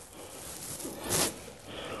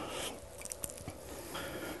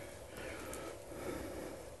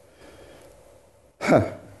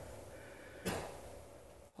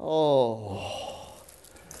 Oh,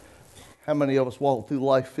 how many of us walk through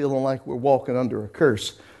life feeling like we're walking under a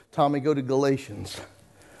curse? Tommy, go to Galatians.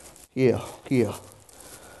 Yeah.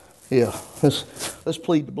 Let's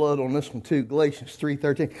plead the blood on this one too. Galatians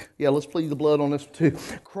 3:13. Yeah, let's plead the blood on this one too.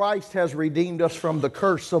 Christ has redeemed us from the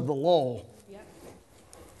curse of the law. Yep.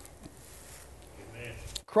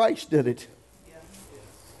 Christ did it.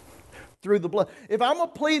 Through the blood. If I'm going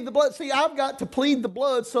to plead the blood, see, I've got to plead the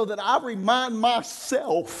blood so that I remind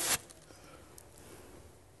myself.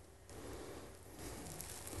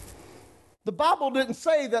 The Bible didn't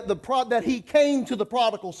say that that he came to the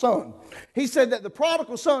prodigal son. He said that the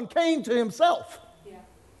prodigal son came to himself. Yeah.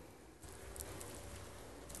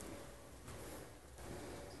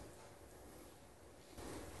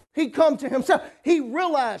 He come to himself. He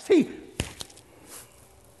realized this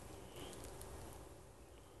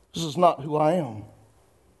is not who I am.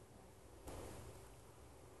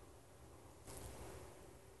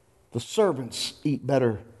 The servants eat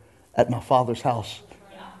better at my Father's house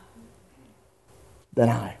than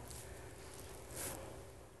I.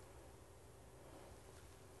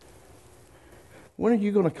 When are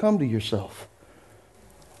you going to come to yourself?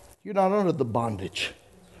 You're not under the bondage.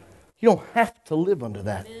 You don't have to live under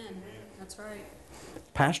that. Amen. That's right.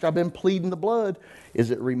 Pastor, I've been pleading the blood. Is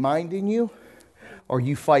it reminding you? Or are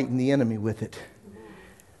you fighting the enemy with it?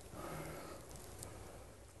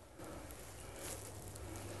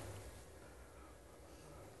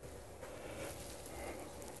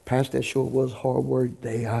 Pastor, that sure was a hard word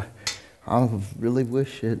today. I really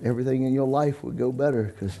wish that everything in your life would go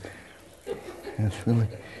better, because it's really...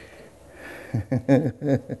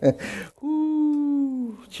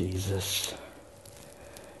 Ooh, Jesus.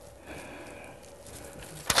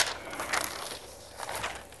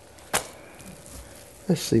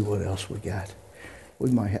 Let's see what else we got.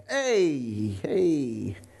 We might have...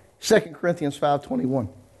 Hey. 2 Corinthians 5:21.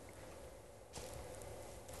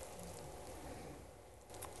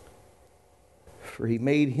 For he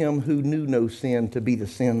made him who knew no sin to be the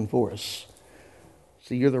sin for us.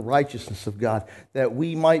 See, you're the righteousness of God, that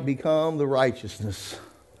we might become the righteousness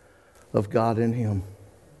of God in him.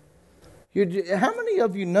 How many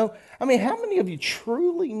of you know, how many of you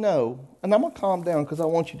truly know, and I'm going to calm down because I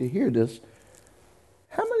want you to hear this.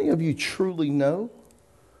 How many of you truly know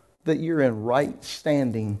that you're in right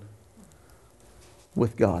standing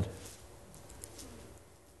with God?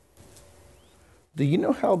 Do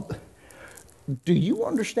you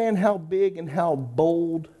understand how big and how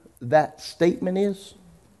bold that statement is?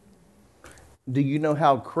 Do you know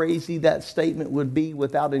how crazy that statement would be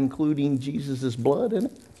without including Jesus' blood in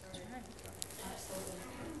it?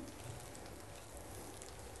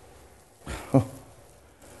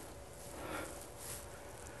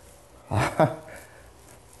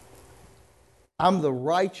 I'm the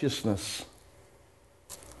righteousness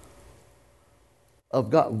of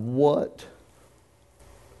God. What?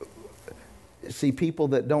 See, people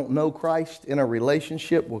that don't know Christ in a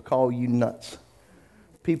relationship will call you nuts.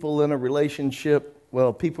 People in a relationship,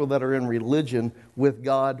 people that are in religion with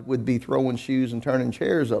God would be throwing shoes and turning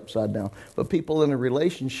chairs upside down. But people in a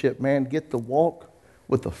relationship, man, get to walk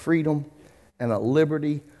with a freedom and a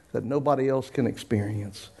liberty that nobody else can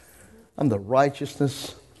experience. I'm the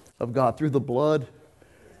righteousness of God through the blood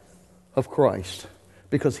of Christ,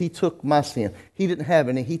 because he took my sin. He didn't have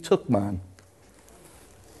any, he took mine.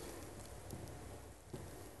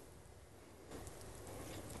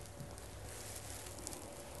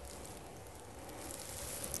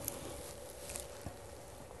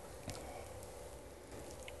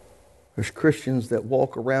 There's Christians that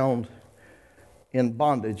walk around in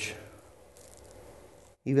bondage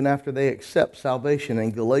even after they accept salvation.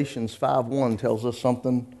 And Galatians 5:1 tells us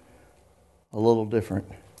something a little different.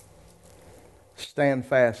 Stand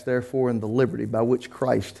fast, therefore, in the liberty by which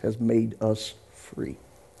Christ has made us free.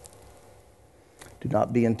 Do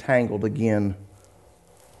not be entangled again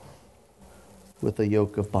with a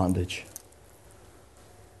yoke of bondage.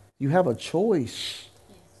 You have a choice.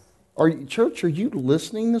 Church, are you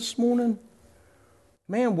listening this morning?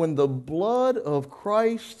 Man, when the blood of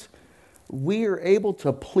Christ, we are able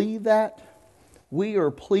to plead that, we are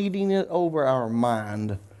pleading it over our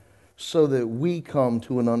mind so that we come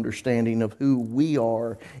to an understanding of who we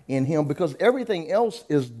are in Him, because everything else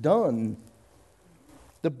is done.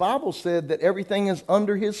 The Bible said that everything is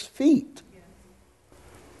under His feet.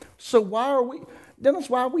 So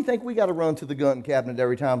Dennis, why do we think we got to run to the gun cabinet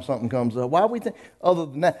every time something comes up? Why do we think, other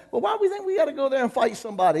than that, well, why do we think we got to go there and fight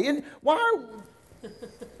somebody? And we're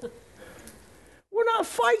not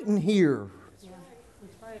fighting here.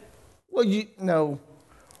 Well, no,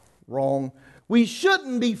 wrong. We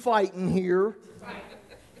shouldn't be fighting here.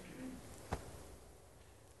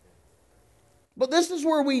 But this is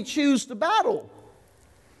where we choose to battle.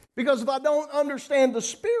 Because if I don't understand the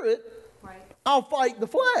Spirit, I'll fight the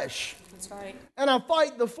flesh. That's right. And I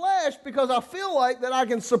fight the flesh because I feel like that I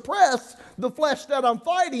can suppress the flesh that I'm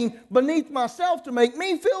fighting beneath myself to make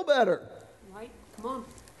me feel better. Right? Come on.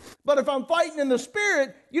 But if I'm fighting in the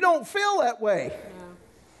Spirit, you don't feel that way.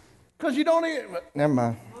 Because you don't even... Never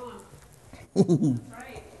mind. That's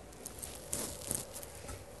right.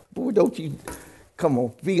 Boy, don't you... Come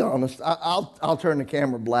on, be honest. I'll turn the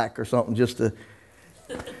camera black or something just to...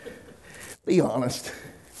 Be honest.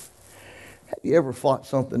 Have you ever fought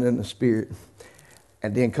something in the Spirit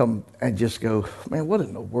and then come and just go, man, what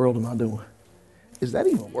in the world am I doing? Is that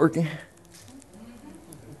even working?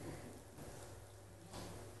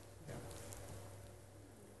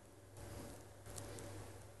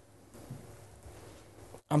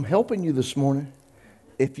 I'm helping you this morning.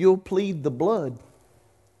 If you'll plead the blood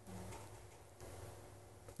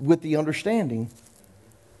with the understanding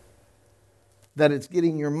that it's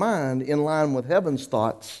getting your mind in line with heaven's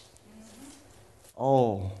thoughts,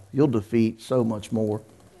 oh, you'll defeat so much more.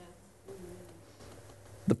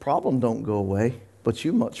 The problem don't go away, but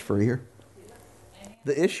you're much freer.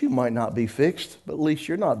 The issue might not be fixed, but at least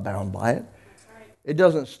you're not bound by it. It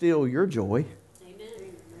doesn't steal your joy.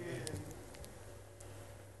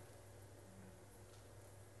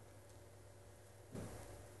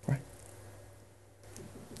 Right?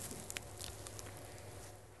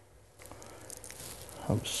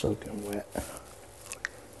 I'm soaking wet.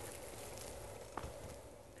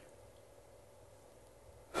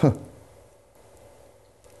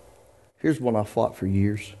 Here's one I fought for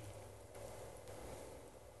years.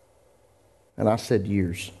 And I said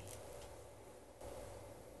years.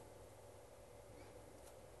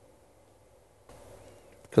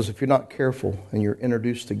 Because if you're not careful and you're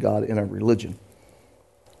introduced to God in a religion,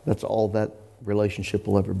 that's all that relationship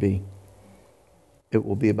will ever be. It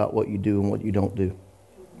will be about what you do and what you don't do.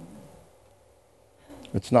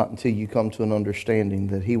 It's not until you come to an understanding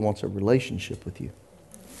that He wants a relationship with you,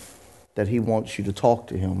 that He wants you to talk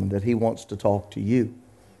to Him, and that He wants to talk to you,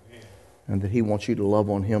 and that He wants you to love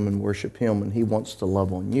on Him and worship Him, and He wants to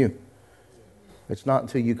love on you. It's not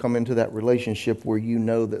until you come into that relationship where you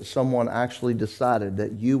know that someone actually decided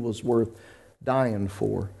that you was worth dying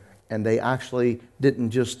for, and they actually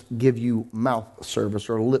didn't just give you mouth service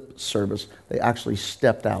or lip service. They actually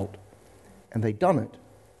stepped out, and they done it.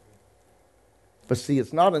 But see,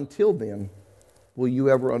 it's not until then will you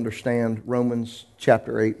ever understand Romans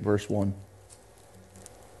chapter 8, verse 1.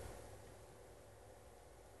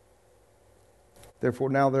 Therefore,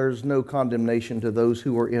 now there is no condemnation to those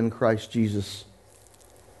who are in Christ Jesus.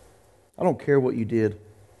 I don't care what you did.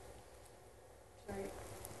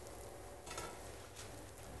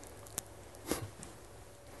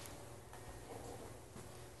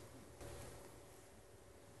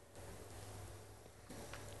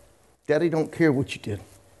 Daddy don't care what you did.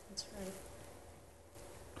 That's right.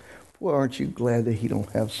 Well, aren't you glad that He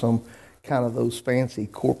don't have some kind of those fancy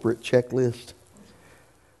corporate checklists?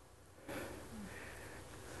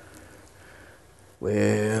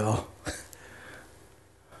 Well,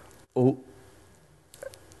 oh,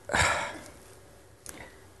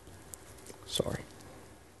 sorry.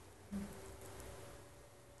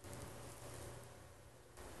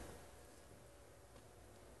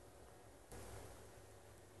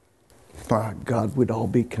 My God, we'd all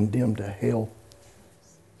be condemned to hell.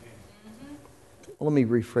 Well, let me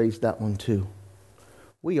rephrase that one too.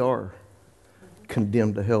 We are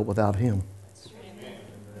condemned to hell without Him.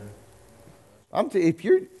 If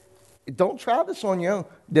you're, don't try this on your own,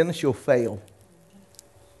 Dennis, you'll fail.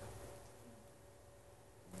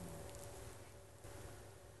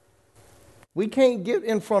 We can't get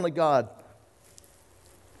in front of God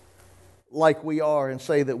like we are and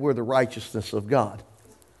say that we're the righteousness of God.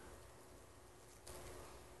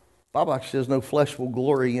 Bible actually says no flesh will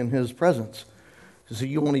glory in his presence. So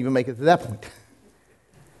you won't even make it to that point.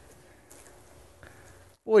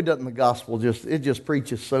 Boy, doesn't the gospel just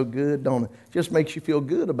preaches so good, don't it? Just makes you feel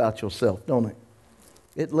good about yourself, don't it?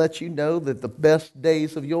 It lets you know that the best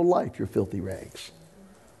days of your life, you're filthy rags.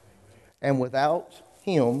 And without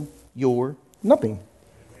him, you're nothing.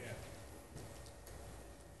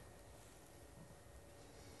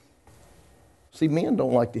 See, men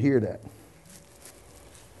don't like to hear that.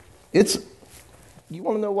 You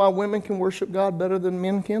want to know why women can worship God better than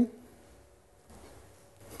men can?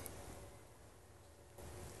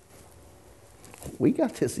 We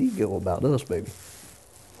got this ego about us, baby.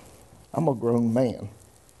 I'm a grown man.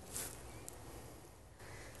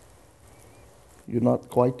 You're not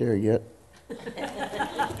quite there yet.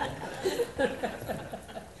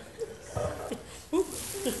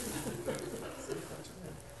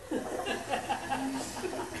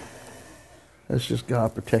 That's just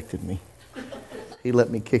God protected me. He let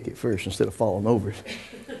me kick it first instead of falling over it.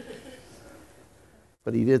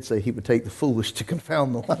 But he did say he would take the foolish to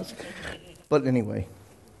confound the wise. But anyway.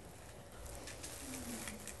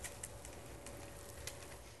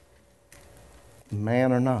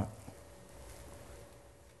 Man or not,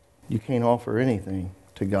 you can't offer anything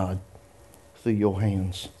to God through your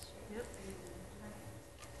hands.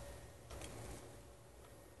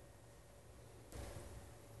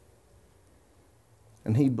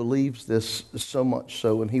 And he believes this so much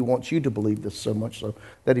so, and he wants you to believe this so much so,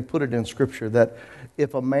 that he put it in Scripture that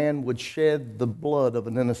if a man would shed the blood of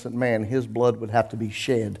an innocent man, his blood would have to be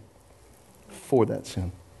shed for that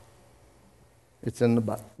sin. It's in the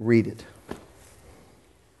Bible. Read it.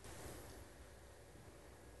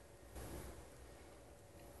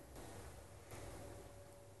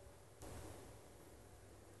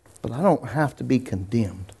 But I don't have to be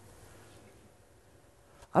condemned.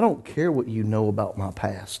 I don't care what you know about my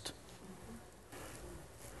past.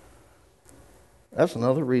 That's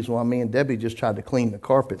another reason why me and Debbie just tried to clean the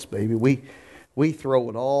carpets, baby. We throw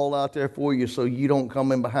it all out there for you so you don't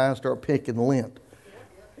come in behind and start picking lint.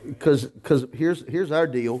 Because here's our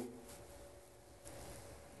deal.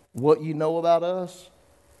 What you know about us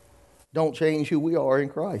don't change who we are in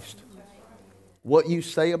Christ. What you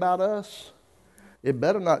say about us, it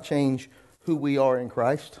better not change who we are in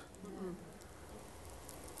Christ.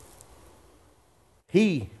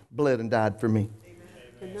 He bled and died for me.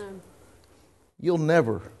 Amen. You'll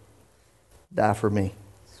never die for me.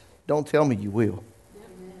 Don't tell me you will.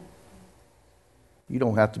 Amen. You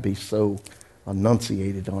don't have to be so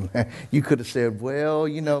enunciated on that. You could have said, well,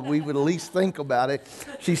 we would at least think about it.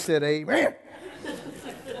 She said, amen.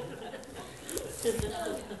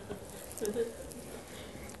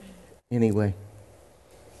 Anyway,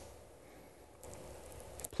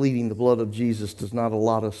 pleading the blood of Jesus does not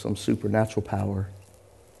allot us some supernatural power,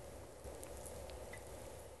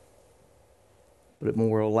 but it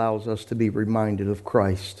more allows us to be reminded of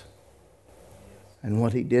Christ and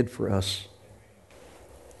what he did for us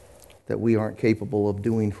that we aren't capable of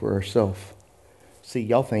doing for ourselves. See,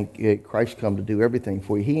 y'all think Christ come to do everything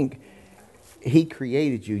for you. He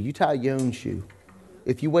created you. You tie your own shoe.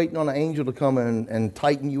 If you're waiting on an angel to come and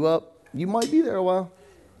tighten you up, you might be there a while.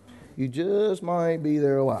 You just might be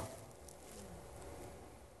there a while.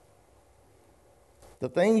 The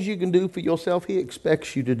things you can do for yourself, he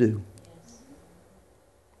expects you to do.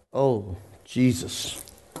 Oh, Jesus.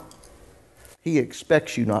 He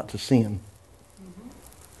expects you not to sin.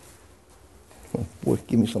 Oh, boy,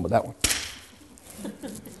 give me some of that one.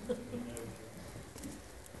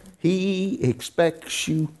 He expects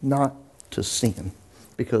you not to sin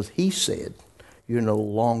because he said you're no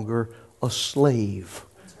longer a slave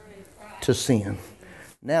to sin.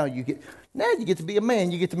 Now you get to be a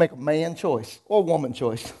man. You get to make a man choice or woman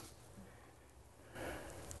choice.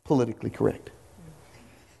 Politically correct.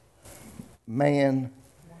 Man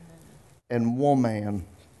and woman.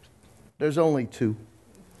 There's only two.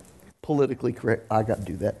 Politically correct. I got to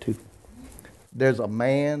do that too. There's a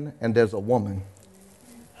man and there's a woman.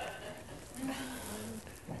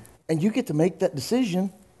 And you get to make that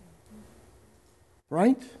decision.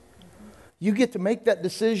 Right? You get to make that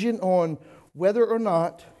decision on whether or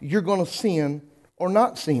not you're going to sin or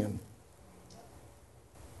not sin.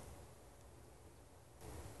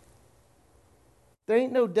 There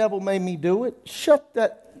ain't no devil made me do it. Shut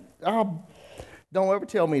that. Don't ever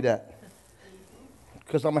tell me that.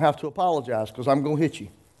 because I'm going to have to apologize because I'm going to hit you.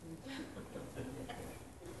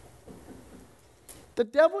 The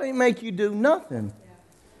devil ain't make you do nothing.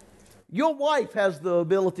 Your wife has the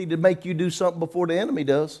ability to make you do something before the enemy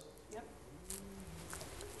does. Yep.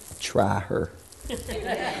 Try her.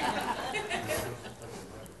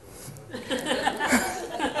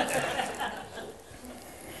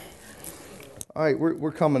 All right,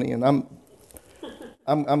 we're coming in.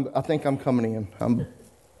 I think I'm coming in.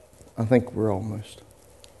 I think we're almost.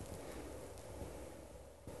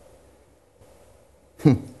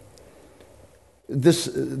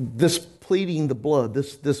 This pleading the blood,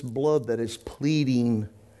 this blood that is pleading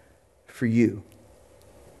for you,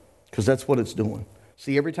 because that's what it's doing.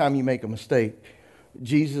 See, every time you make a mistake,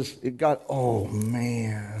 oh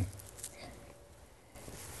man.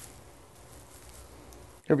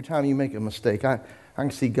 Every time you make a mistake, I can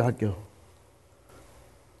see God go.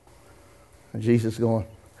 And Jesus going,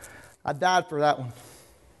 I died for that one.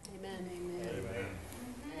 Amen. Amen.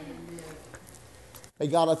 Hey,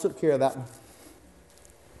 God, I took care of that one.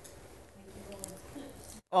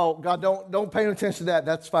 Oh, God, don't pay attention to that.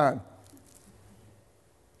 That's fine.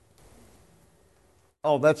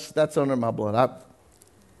 Oh, that's under my blood.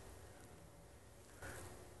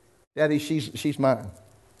 Daddy, she's mine.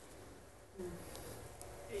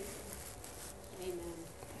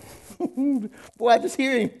 Amen. Boy, I just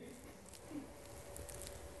hear him.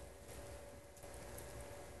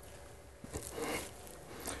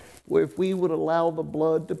 Where if we would allow the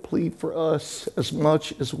blood to plead for us as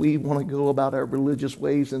much as we want to go about our religious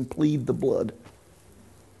ways and plead the blood.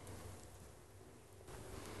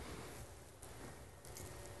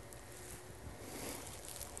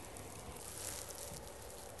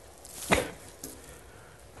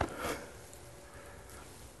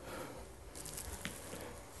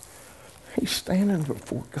 He's standing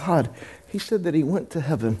before God. He said that he went to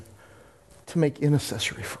heaven to make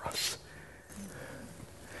intercessory for us.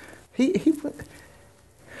 He went.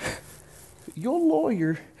 Your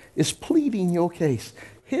lawyer is pleading your case.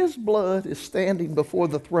 His blood is standing before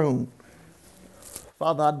the throne.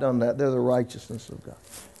 Father, I've done that. They're the righteousness of God.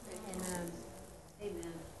 Amen.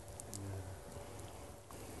 Amen.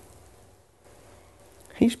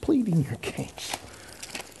 He's pleading your case.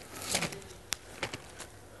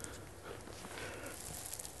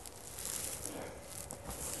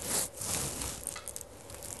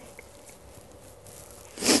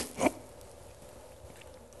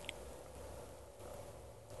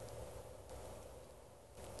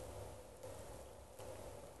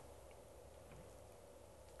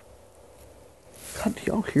 God, do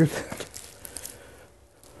y'all hear that?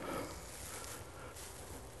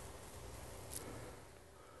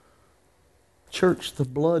 Church, the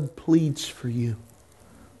blood pleads for you.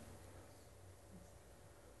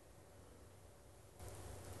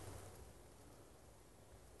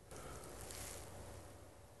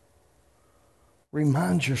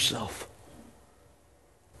 Remind yourself.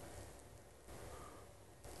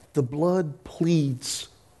 The blood pleads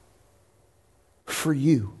for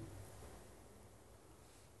you.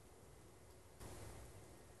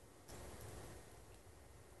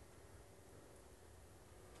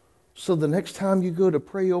 So the next time you go to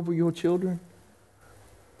pray over your children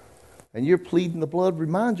and you're pleading the blood,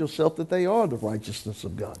 remind yourself that they are the righteousness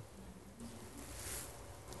of God.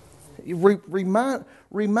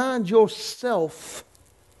 Remind yourself,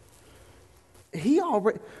 he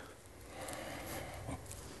already...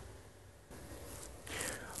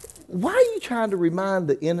 Why are you trying to remind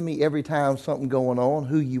the enemy every time something going on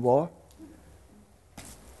who you are?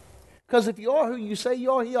 Because if you are who you say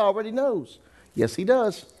you are, he already knows. Yes, he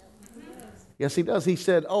does. Yes, he does. He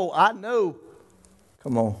said, oh, I know.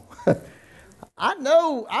 Come on. I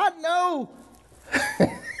know.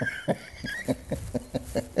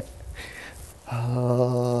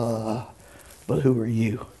 But who are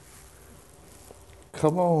you?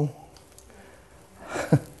 Come on.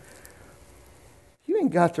 You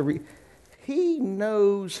ain't got to He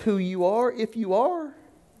knows who you are if you are.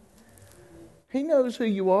 He knows who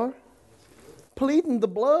you are. Pleading the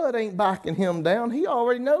blood ain't backing him down. He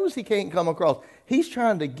already knows he can't come across. He's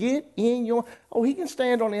trying to get in your... Oh, he can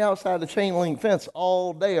stand on the outside of the chain link fence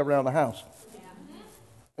all day around the house.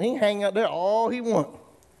 He can hang out there all he wants.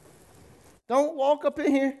 Don't walk up in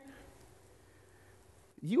here.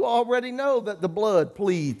 You already know that the blood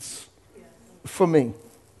pleads for me.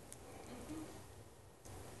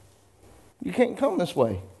 You can't come this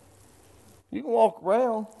way. You can walk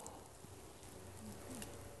around.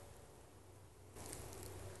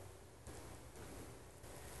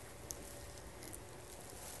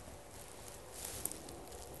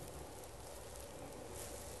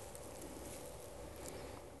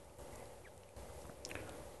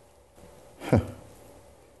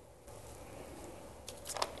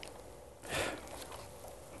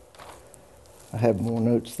 have more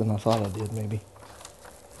notes than I thought I did, maybe.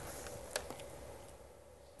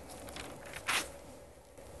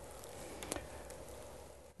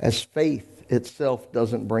 As faith itself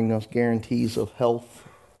doesn't bring us guarantees of health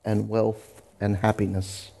and wealth and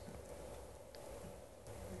happiness,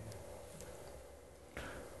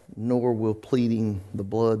 nor will pleading the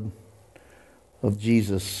blood of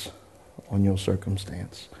Jesus on your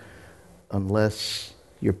circumstance, unless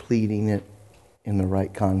you're pleading it in the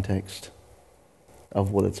right context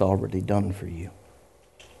of what it's already done for you.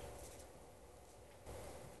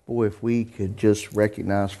 Boy, if we could just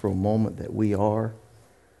recognize for a moment that we are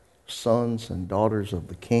sons and daughters of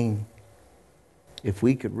the King, if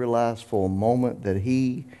we could realize for a moment that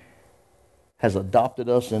He has adopted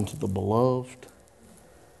us into the beloved,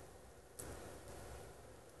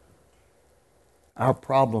 our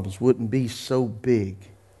problems wouldn't be so big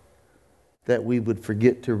that we would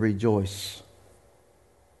forget to rejoice.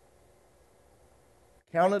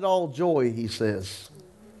 Count it all joy, he says.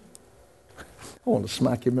 I want to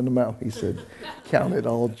smack him in the mouth. He said, count it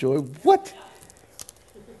all joy. What?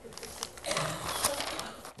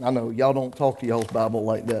 I know, y'all don't talk to y'all's Bible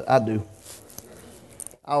like that. I do.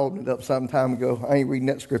 I opened it up some time ago. I ain't reading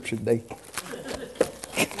that scripture today.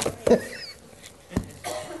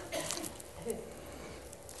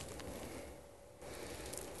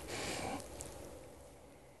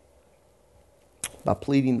 By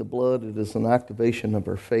pleading the blood, it is an activation of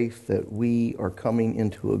our faith that we are coming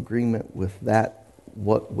into agreement with that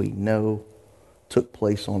what we know took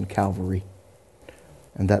place on Calvary,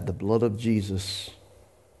 and that the blood of Jesus,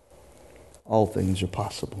 all things are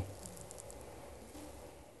possible.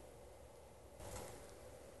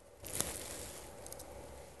 The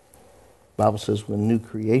Bible says we're a new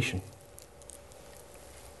creation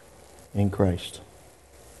in Christ.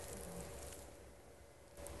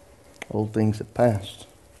 Old things have passed.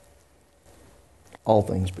 All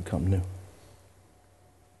things become new.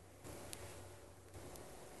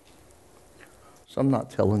 So I'm not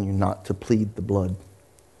telling you not to plead the blood.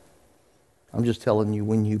 I'm just telling you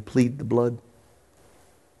when you plead the blood,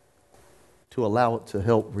 to allow it to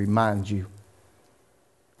help remind you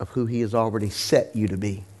of who He has already set you to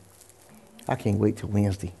be. I can't wait till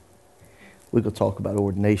Wednesday. We're going to talk about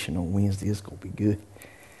ordination on Wednesday. It's going to be good.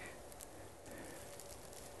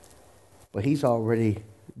 But He's already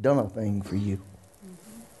done a thing for you.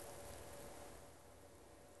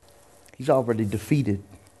 He's already defeated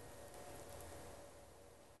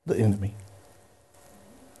the enemy.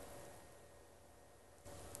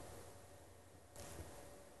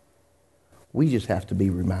 We just have to be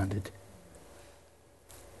reminded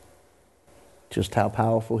just how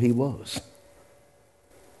powerful He was.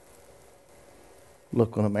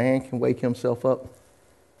 Look, when a man can wake himself up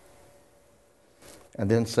and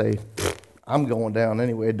then say, I'm going down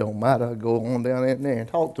anyway, it don't matter, I'll go on down in there and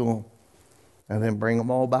talk to him, and then bring them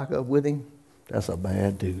all back up with him, that's a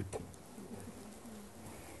bad dude.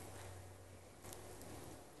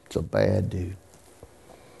 It's a bad dude.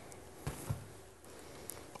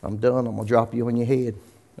 I'm done. I'm going to drop you on your head.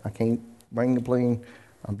 I can't bring the plane.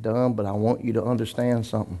 I'm done, but I want you to understand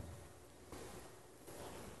something.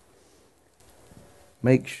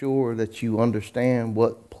 Make sure that you understand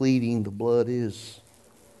what pleading the blood is.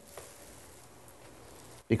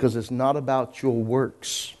 Because it's not about your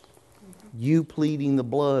works. You pleading the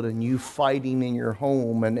blood and you fighting in your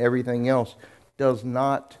home and everything else does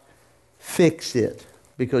not fix it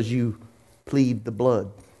because you plead the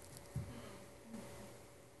blood.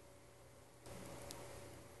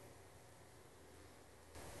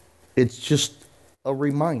 It's just a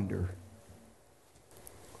reminder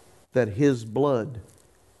that His blood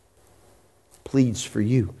pleads for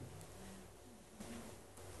you.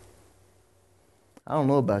 I don't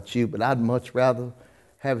know about you, but I'd much rather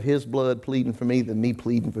have His blood pleading for me than me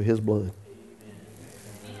pleading for His blood.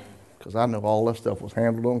 Because I know all that stuff was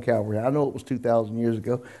handled on Calvary. I know it was 2,000 years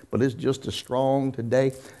ago, but it's just as strong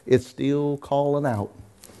today. It's still calling out.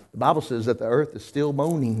 The Bible says that the earth is still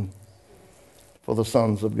moaning for the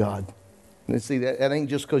sons of God. And see, that ain't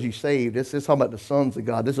just because you're saved. It's talking about the sons of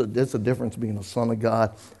God. There's a difference being a son of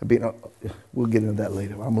God and being a... We'll get into that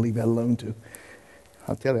later. I'm going to leave that alone too.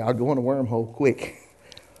 I'll tell you, I'll go in a wormhole quick.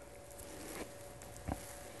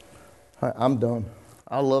 I'm done.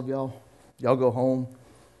 I love y'all. Y'all go home.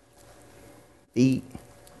 Eat.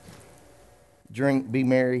 Drink. Be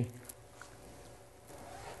merry.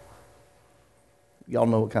 Y'all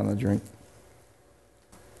know what kind of drink.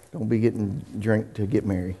 Don't be getting drink to get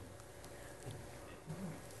merry.